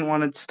because I didn't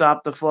want to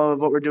stop the flow of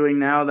what we're doing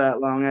now that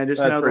long. I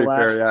just That's know pretty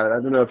fair, yeah.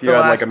 I don't know if you the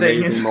had like last thing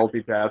amazing is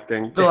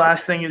multitasking. the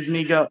last thing is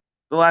me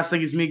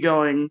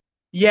going,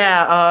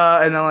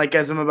 yeah, and then like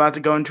as I'm about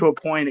to go into a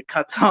point, it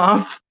cuts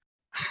off.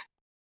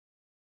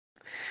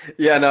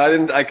 Yeah,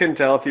 no, I couldn't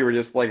tell if you were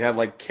just like had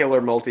like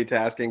killer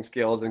multitasking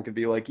skills and could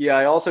be like, yeah,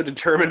 I also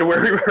determined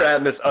where we were at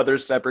in this other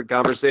separate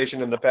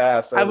conversation in the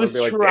past. I I'd was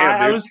be like, damn, dude.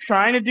 I was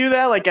trying to do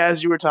that, like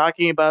as you were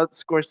talking about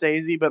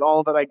Scorsese, but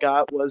all that I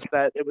got was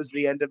that it was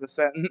the end of a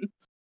sentence.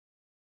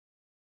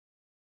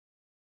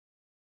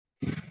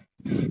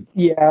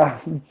 Yeah,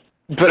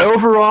 but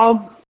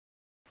overall,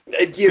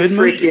 Good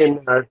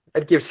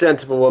I'd give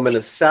Sensible Woman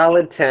a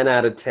solid 10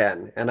 out of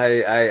 10. And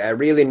I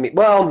really mean,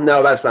 well,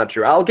 no, that's not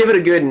true. I'll give it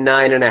a good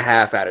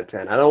 9.5 out of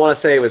 10. I don't want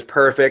to say it was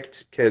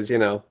perfect because,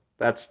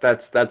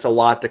 that's a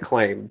lot to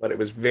claim, but it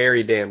was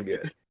very damn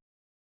good.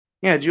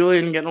 Yeah,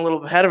 Julian, getting a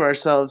little ahead of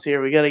ourselves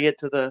here. We got to get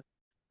to the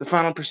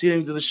final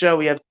proceedings of the show.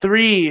 We have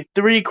three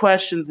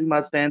questions we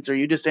must answer.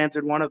 You just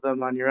answered one of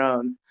them on your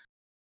own.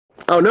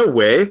 Oh, no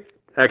way.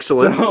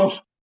 Excellent. So,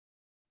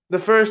 the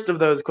first of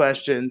those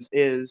questions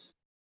is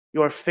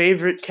your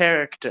favorite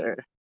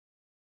character.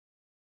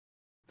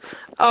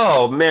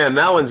 Oh, man,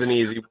 that one's an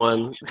easy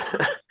one.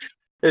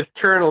 It's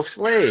Colonel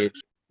Slade.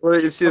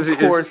 Well, Of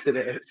course it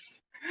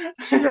is.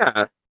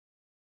 Yeah.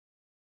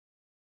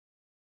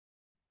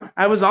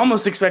 I was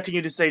almost expecting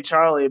you to say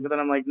Charlie, but then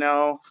I'm like,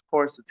 no, of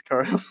course it's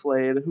Colonel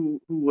Slade. Who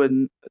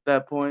wouldn't at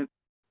that point?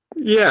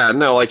 Yeah,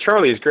 no, like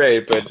Charlie's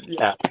great, but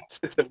yeah,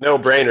 it's a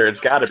no-brainer. It's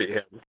got to be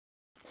him.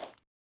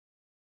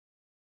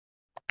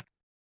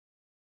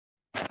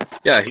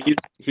 Yeah, he's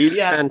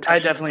Yeah, fantastic. I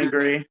definitely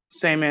agree.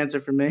 Same answer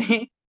for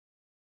me.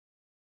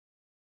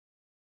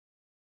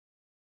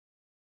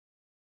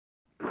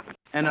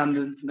 And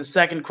on the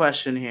second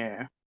question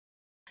here,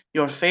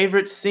 Your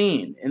favorite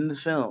scene in the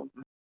film?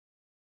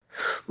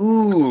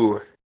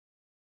 Ooh.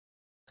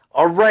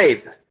 All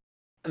right.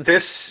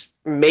 This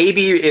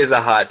maybe is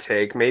a hot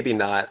take, maybe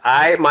not.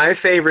 My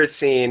favorite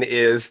scene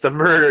is the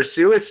murder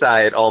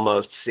suicide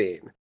almost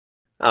scene.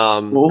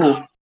 Um, Ooh,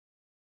 bold.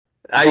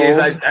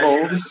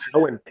 it's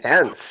so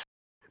intense.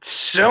 It's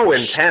so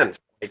intense.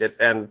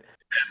 And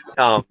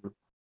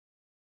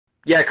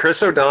yeah,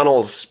 Chris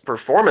O'Donnell's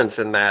performance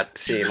in that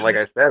scene, like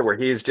I said, where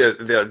he's just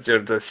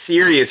the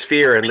serious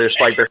fear and there's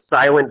like the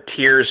silent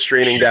tears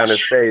streaming down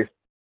his face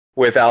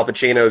with Al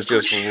Pacino's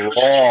just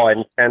raw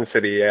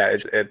intensity. Yeah,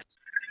 it's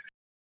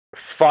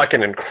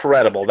fucking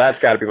incredible. That's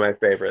got to be my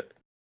favorite.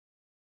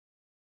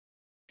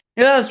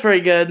 Yeah, that was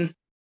pretty good.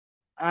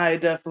 I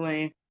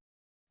definitely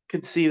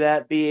could see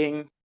that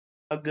being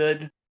a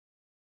good.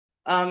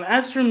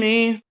 As for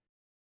me,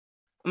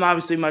 I'm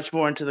obviously much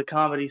more into the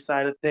comedy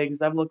side of things.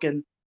 I'm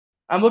looking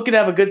to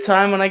have a good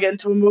time when I get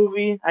into a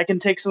movie. I can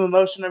take some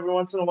emotion every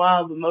once in a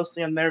while, but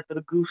mostly I'm there for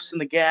the goofs and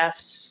the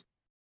gaffs.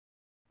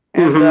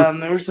 And Mm-hmm.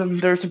 there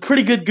were some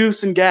pretty good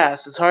goofs and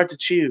gaffs. It's hard to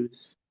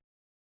choose.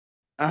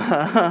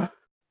 Trying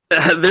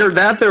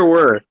There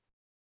were.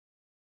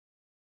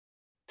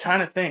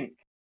 to think.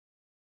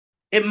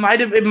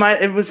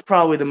 It was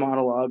probably the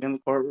monologue in the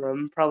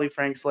courtroom. Probably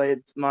Frank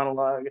Slade's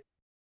monologue.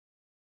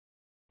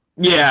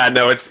 Yeah,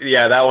 no,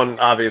 that one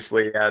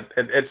obviously. Yeah,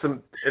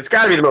 it's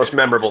got to be the most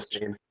memorable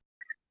scene.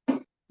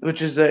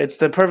 Which is it's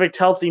the perfect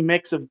healthy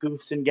mix of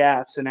goofs and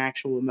gaffs and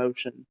actual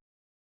emotion.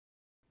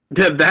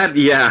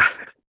 Yeah,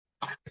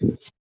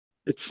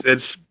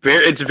 it's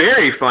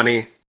very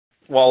funny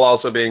while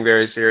also being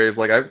very serious.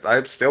 Like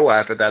I still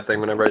laugh at that thing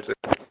whenever I see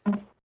it.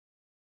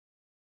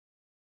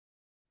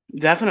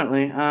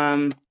 Definitely.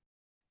 And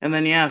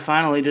then yeah,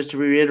 finally, just to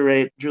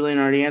reiterate, Julian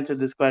already answered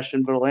this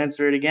question, but I'll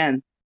answer it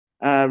again.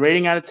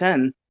 Rating out of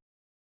 10.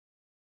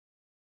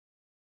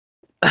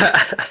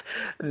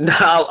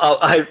 Now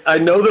I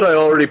know that I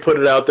already put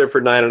it out there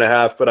for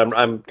 9.5, but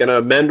I'm gonna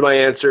amend my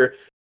answer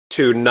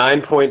to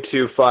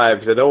 9.25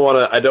 because I don't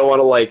want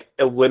to like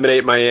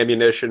eliminate my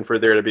ammunition for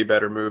there to be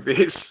better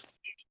movies.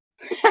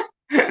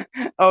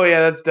 Oh yeah,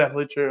 that's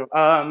definitely true.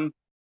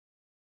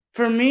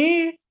 For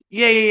me,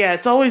 yeah.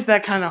 It's always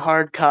that kind of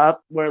hard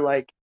cop where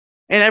like,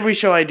 in every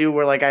show I do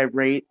where like I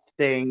rate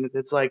things,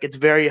 it's like it's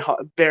very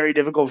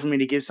difficult for me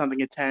to give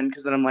something a 10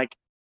 because then I'm like,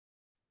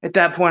 at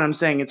that point I'm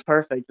saying it's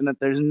perfect and that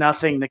there's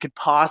nothing that could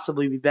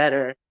possibly be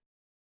better.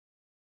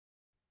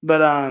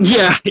 But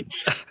Yeah,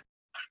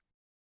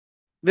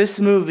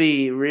 this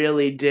movie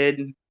really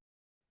did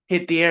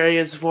hit the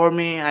areas for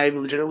me. I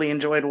legitimately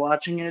enjoyed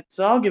watching it,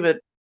 so I'll give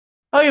it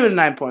a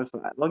 9.5.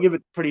 I'll give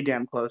it pretty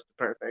damn close to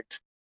perfect.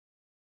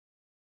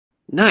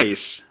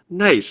 nice.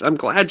 I'm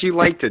glad you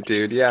liked it,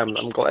 dude. Yeah,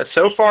 I'm glad.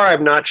 So far,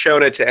 I've not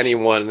shown it to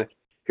anyone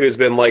who's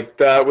been like,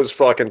 "That was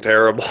fucking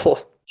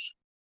terrible."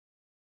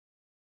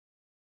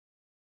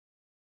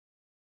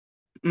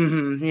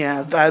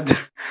 Yeah,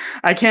 that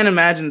I can't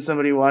imagine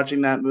somebody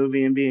watching that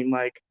movie and being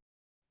like,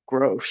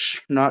 "Gross,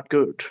 not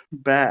good,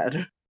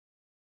 bad."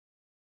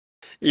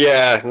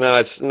 Yeah, no,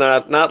 it's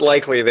not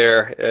likely.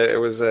 There,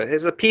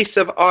 it's a piece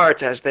of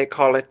art, as they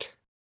call it.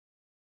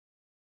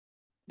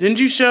 Didn't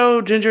you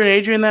show Ginger and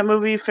Adrian that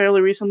movie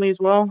fairly recently as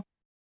well?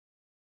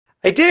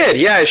 I did,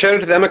 yeah. I showed it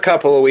to them a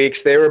couple of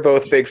weeks. They were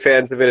both big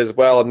fans of it as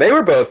well, and they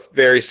were both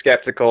very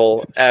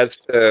skeptical as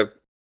to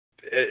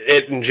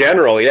it in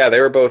general. Yeah,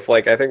 they were both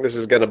like, "I think this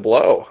is gonna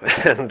blow,"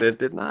 and it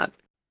did not.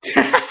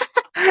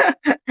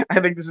 I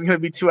think this is gonna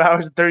be 2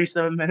 hours and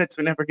 37 minutes.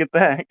 We never get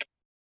back.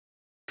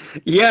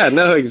 Yeah,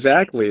 no,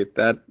 exactly.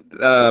 But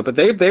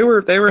they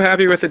were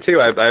happy with it too.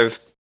 I've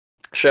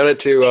shown it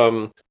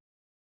to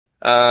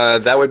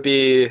that would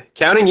be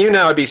counting you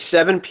now. Would be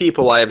 7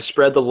 people I have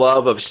spread the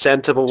love of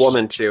Scent of a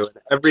Woman to.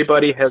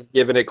 Everybody has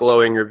given it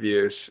glowing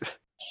reviews.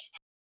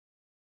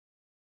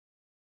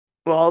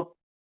 Well,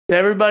 to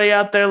everybody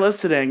out there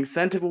listening,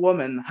 Scent of a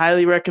Woman,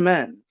 highly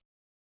recommend.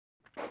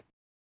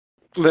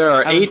 There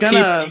are I was 8 people.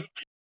 gonna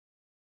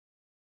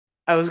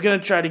I was gonna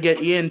try to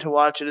get Ian to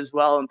watch it as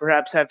well, and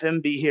perhaps have him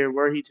be here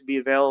were he to be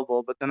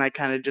available. But then I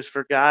kind of just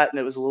forgot, and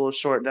it was a little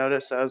short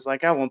notice. So I was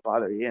like, I won't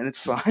bother Ian. It's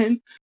fine.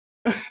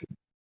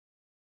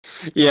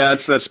 Yeah,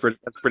 that's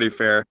pretty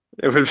fair.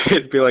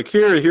 It'd be like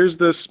here's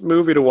this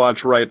movie to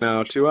watch right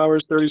now. 2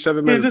 hours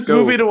 37 Here's minutes. this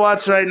movie Go. to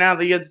watch right now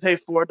that you have to pay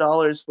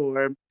 $4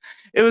 for.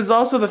 It was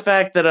also the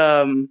fact that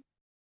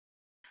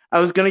I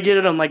was gonna get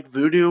it on like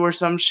Vudu or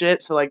some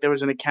shit, so like there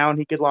was an account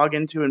he could log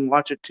into and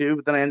watch it too.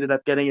 But then I ended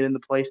up getting it in the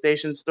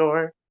PlayStation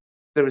Store.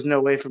 There was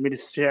no way for me to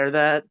share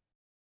that.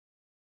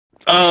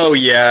 Oh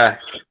yeah,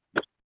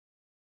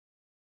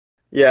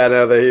 yeah.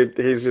 No,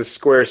 he's just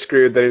square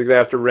screwed. That he's gonna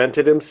have to rent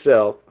it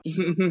himself.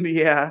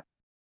 Yeah,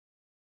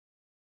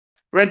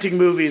 renting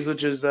movies,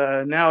 which is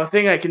now a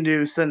thing I can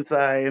do since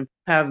I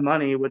have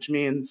money, which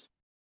means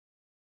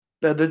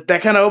that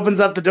kind of opens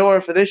up the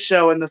door for this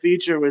show in the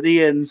future with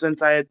Ian.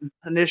 Since I had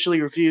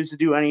initially refused to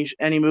do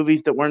any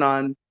movies that weren't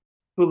on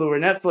Hulu or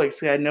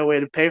Netflix, I had no way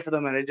to pay for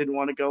them, and I didn't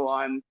want to go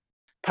on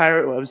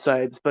pirate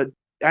websites. But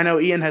I know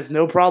Ian has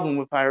no problem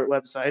with pirate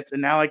websites,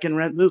 and now I can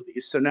rent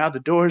movies. So now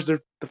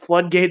the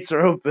floodgates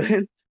are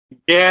open.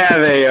 Yeah,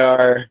 they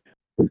are.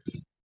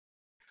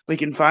 We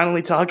can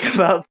finally talk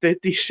about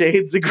 50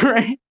 Shades of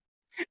Grey.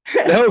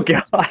 Oh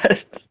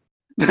God.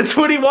 That's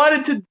what he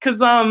wanted to, because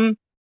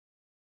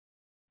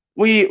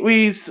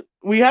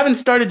we haven't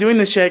started doing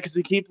this yet because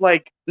we keep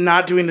like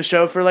not doing the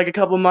show for like a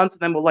couple months,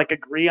 and then we'll like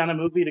agree on a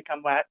movie to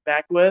come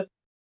back with.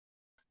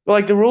 But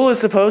like the rule is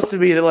supposed to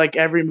be that like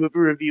every movie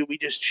review we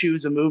just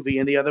choose a movie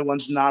and the other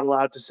one's not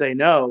allowed to say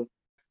no.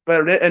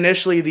 But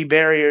initially the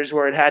barriers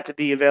were it had to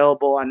be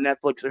available on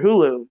Netflix or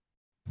Hulu.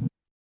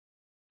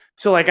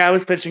 So like I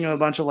was pitching him a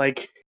bunch of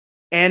like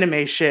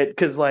anime shit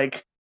because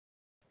like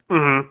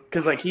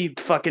he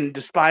fucking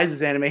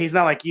despises anime. He's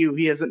not like you.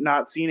 He hasn't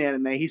not seen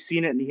anime. He's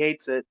seen it and he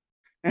hates it.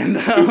 And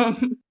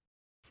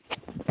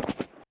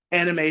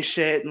anime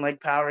shit and like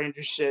Power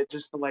Rangers shit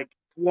just to like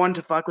one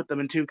to fuck with them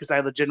and two because I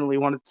legitimately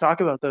wanted to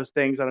talk about those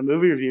things on a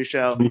movie review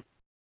show.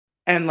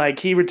 And like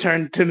he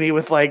returned to me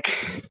with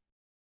like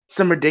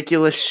some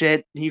ridiculous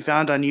shit he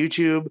found on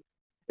YouTube.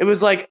 It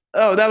was like,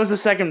 oh, that was the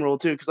second rule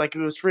too, because like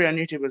if it was free on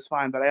YouTube, it was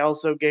fine. But I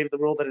also gave the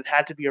rule that it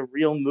had to be a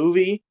real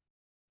movie,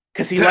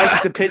 because he likes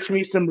to pitch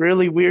me some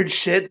really weird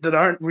shit that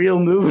aren't real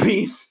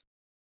movies.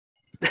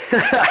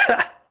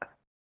 Yeah,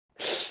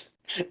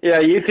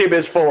 YouTube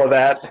is full of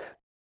that.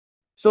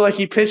 So like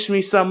he pitched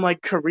me some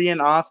like Korean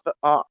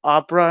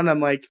opera, and I'm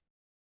like,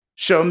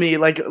 show me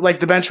like the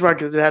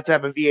benchmark is it has to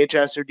have a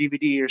VHS or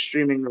DVD or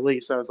streaming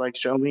release. I was like,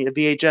 show me a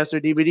VHS or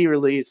DVD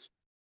release.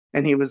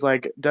 And he was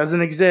like,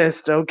 doesn't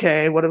exist.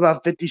 Okay, what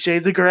about 50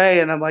 Shades of Grey?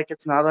 And I'm like,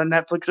 it's not on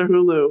Netflix or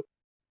Hulu.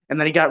 And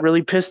then he got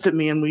really pissed at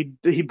me and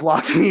he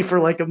blocked me for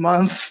like a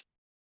month.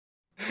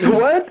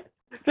 What?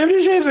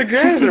 50 Shades of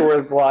Grey isn't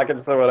worth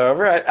blocking someone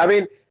over. I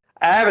mean,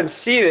 I haven't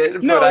seen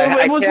it, no, but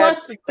it was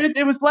less.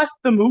 It was less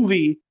the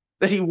movie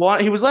that he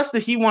wanted. He was less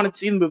that he wanted to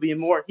see the movie, and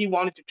more he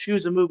wanted to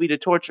choose a movie to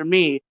torture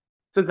me,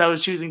 since I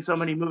was choosing so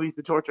many movies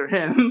to torture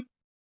him.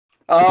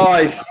 Oh,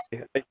 I see.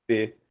 I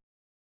see.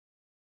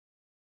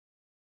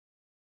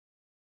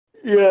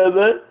 Yeah,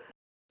 that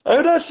I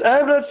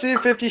have not seen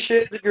 50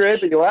 Shades of Grey,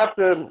 but you'll have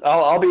to.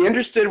 I'll be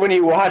interested when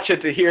you watch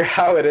it to hear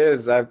how it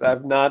is.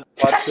 I've not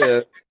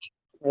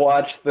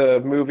watched the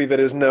movie that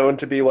is known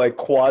to be like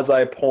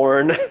quasi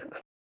porn.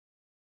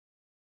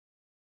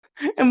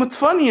 And what's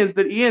funny is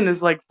that Ian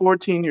is like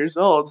 14 years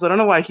old, so I don't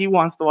know why he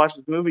wants to watch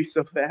this movie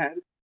so bad.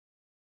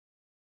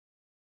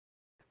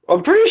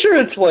 I'm pretty sure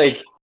it's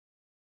like.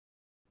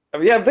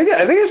 Yeah, I think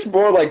it's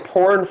more like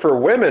porn for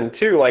women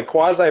too, like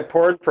quasi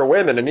porn for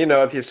women. And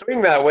if you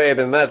swing that way,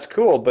 then that's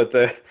cool. But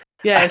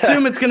yeah, I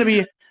assume it's gonna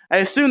be. I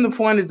assume the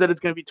point is that it's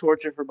gonna be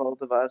torture for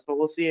both of us, but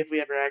we'll see if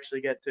we ever actually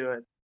get to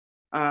it.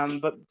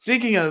 But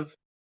speaking of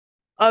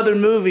other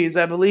movies,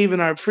 I believe in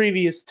our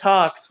previous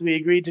talks we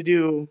agreed to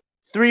do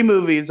 3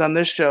 movies on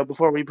this show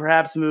before we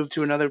perhaps move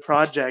to another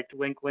project.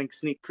 Wink, wink,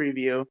 sneak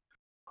preview.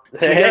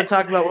 So we got to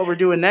talk about what we're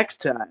doing next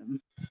time.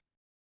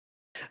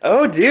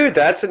 Oh, dude,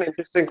 that's an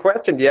interesting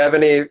question. Do you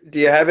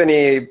have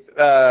any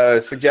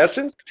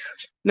suggestions?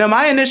 No,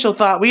 my initial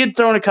thought, we had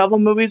thrown a couple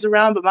movies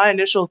around, but my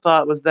initial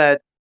thought was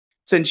that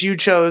since you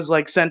chose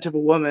like Scent of a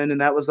Woman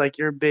and that was like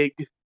your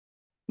big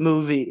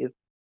movie,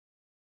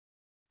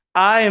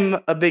 I'm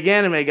a big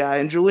anime guy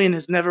and Julian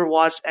has never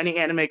watched any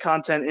anime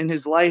content in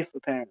his life,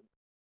 apparently.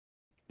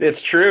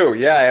 It's true.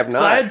 Yeah, I have not.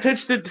 So I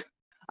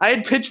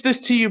had pitched this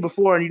to you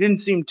before and you didn't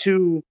seem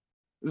too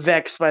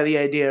vexed by the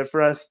idea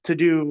for us to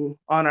do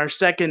on our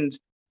second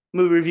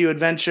movie review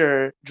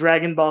adventure,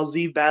 Dragon Ball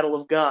Z Battle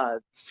of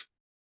Gods.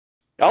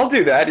 I'll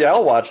do that. Yeah,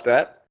 I'll watch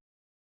that.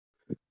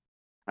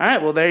 All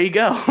right, well there you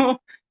go.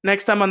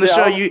 Next time on the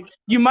show,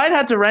 you might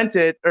have to rent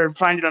it or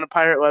find it on a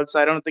pirate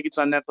website. I don't think it's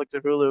on Netflix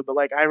or Hulu, but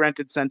like I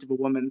rented Scent of a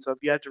Woman, so if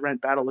you have to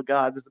rent Battle of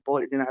Gods, it's a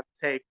bullet you're gonna have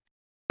to take.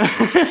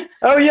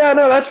 Oh yeah,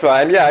 no, that's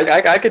fine. Yeah,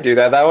 I could do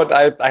that.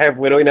 I have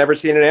literally never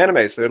seen an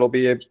anime, so it'll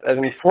be an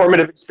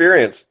informative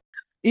experience.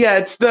 Yeah,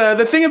 it's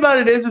the thing about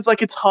it is, it's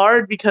like it's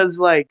hard because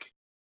like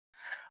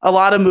a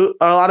lot of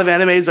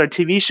animes are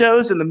TV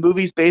shows, and the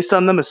movies based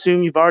on them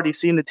assume you've already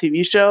seen the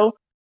TV show.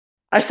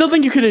 I still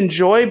think you could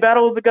enjoy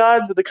Battle of the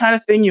Gods, but the kind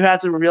of thing you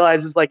have to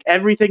realize is like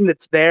everything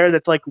that's there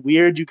that's like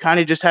weird, you kind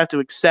of just have to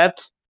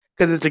accept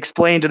because it's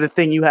explained in a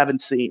thing you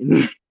haven't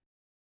seen.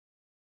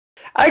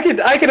 I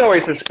could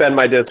always suspend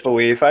my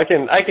disbelief. I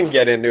can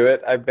get into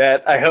it. I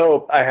bet. I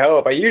hope.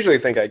 I usually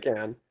think I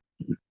can.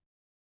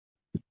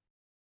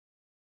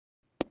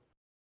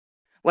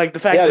 Like the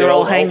fact that they're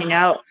all hanging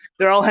out.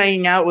 They're all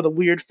hanging out with a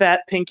weird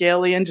fat pink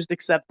alien. Just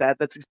accept that.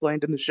 That's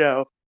explained in the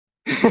show.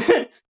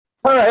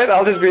 All right,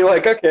 I'll just be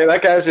like, okay,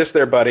 that guy's just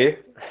their buddy.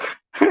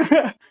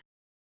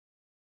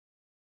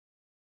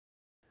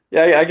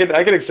 Yeah, I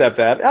can accept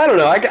that. I don't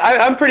know.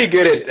 I'm pretty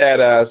good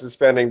at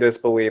suspending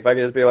disbelief. I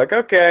can just be like,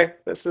 okay,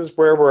 this is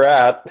where we're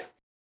at.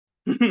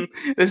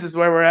 This is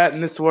where we're at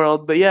in this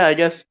world. But yeah, I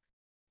guess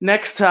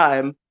next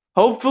time,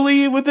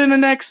 hopefully within the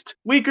next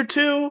week or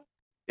two,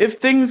 if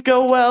things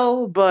go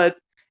well. But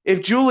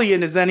if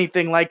Julian is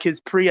anything like his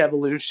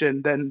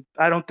pre-evolution, then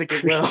I don't think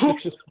it will.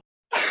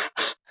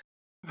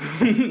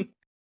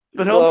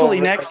 But Oh hopefully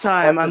man, next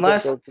time,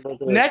 unless that's so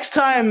good. next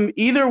time,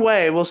 either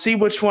way, we'll see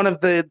which one of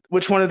the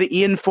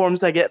Ian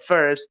forms I get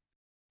first.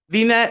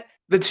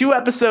 The two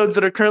episodes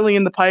that are currently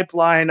in the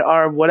pipeline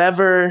are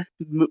whatever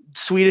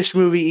Swedish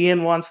movie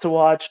Ian wants to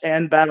watch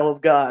and Battle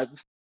of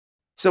Gods.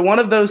 So one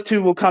of those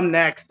two will come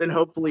next, and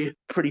hopefully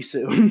pretty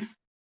soon.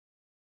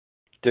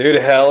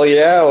 Dude, hell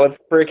yeah, let's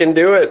freaking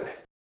do it.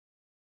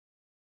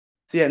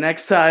 So yeah,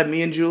 next time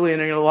me and Julian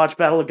are gonna watch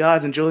Battle of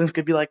Gods, and Julian's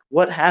gonna be like,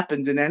 "What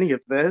happened in any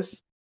of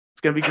this?"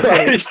 It's gonna be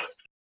great.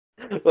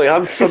 Like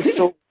I'm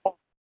so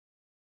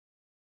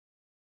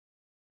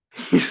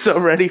He's so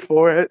ready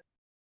for it.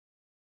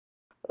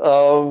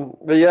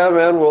 but yeah,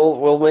 man,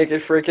 we'll make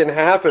it freaking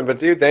happen. But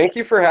dude, thank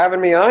you for having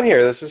me on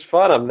here. This is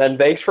fun. And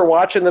thanks for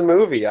watching the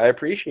movie. I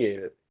appreciate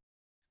it.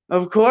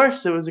 Of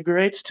course, it was a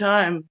great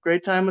time.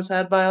 Great time was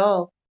had by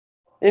all.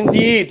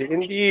 Indeed,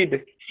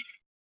 indeed.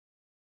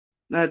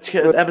 That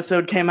But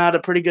episode came out a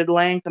pretty good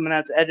length. I'm gonna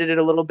have to edit it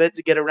a little bit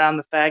to get around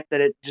the fact that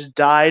it just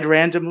died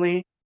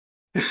randomly.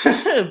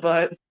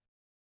 But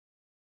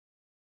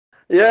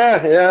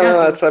yeah, yeah, yeah, no,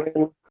 so that's I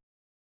mean,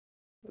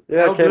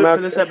 yeah, it that'll do came it for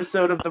out this good.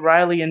 episode of the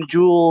Riely and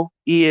Jewel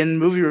Ian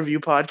movie review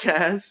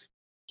podcast.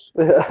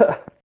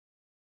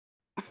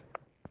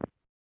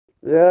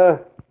 Yeah.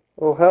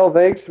 Well, hell,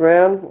 thanks,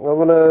 man. I'm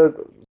gonna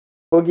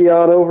boogie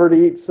on over to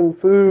eat some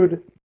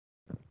food.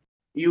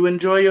 You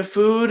enjoy your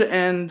food,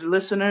 and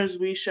listeners,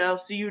 we shall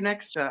see you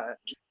next time.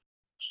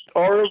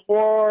 Au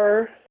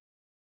revoir.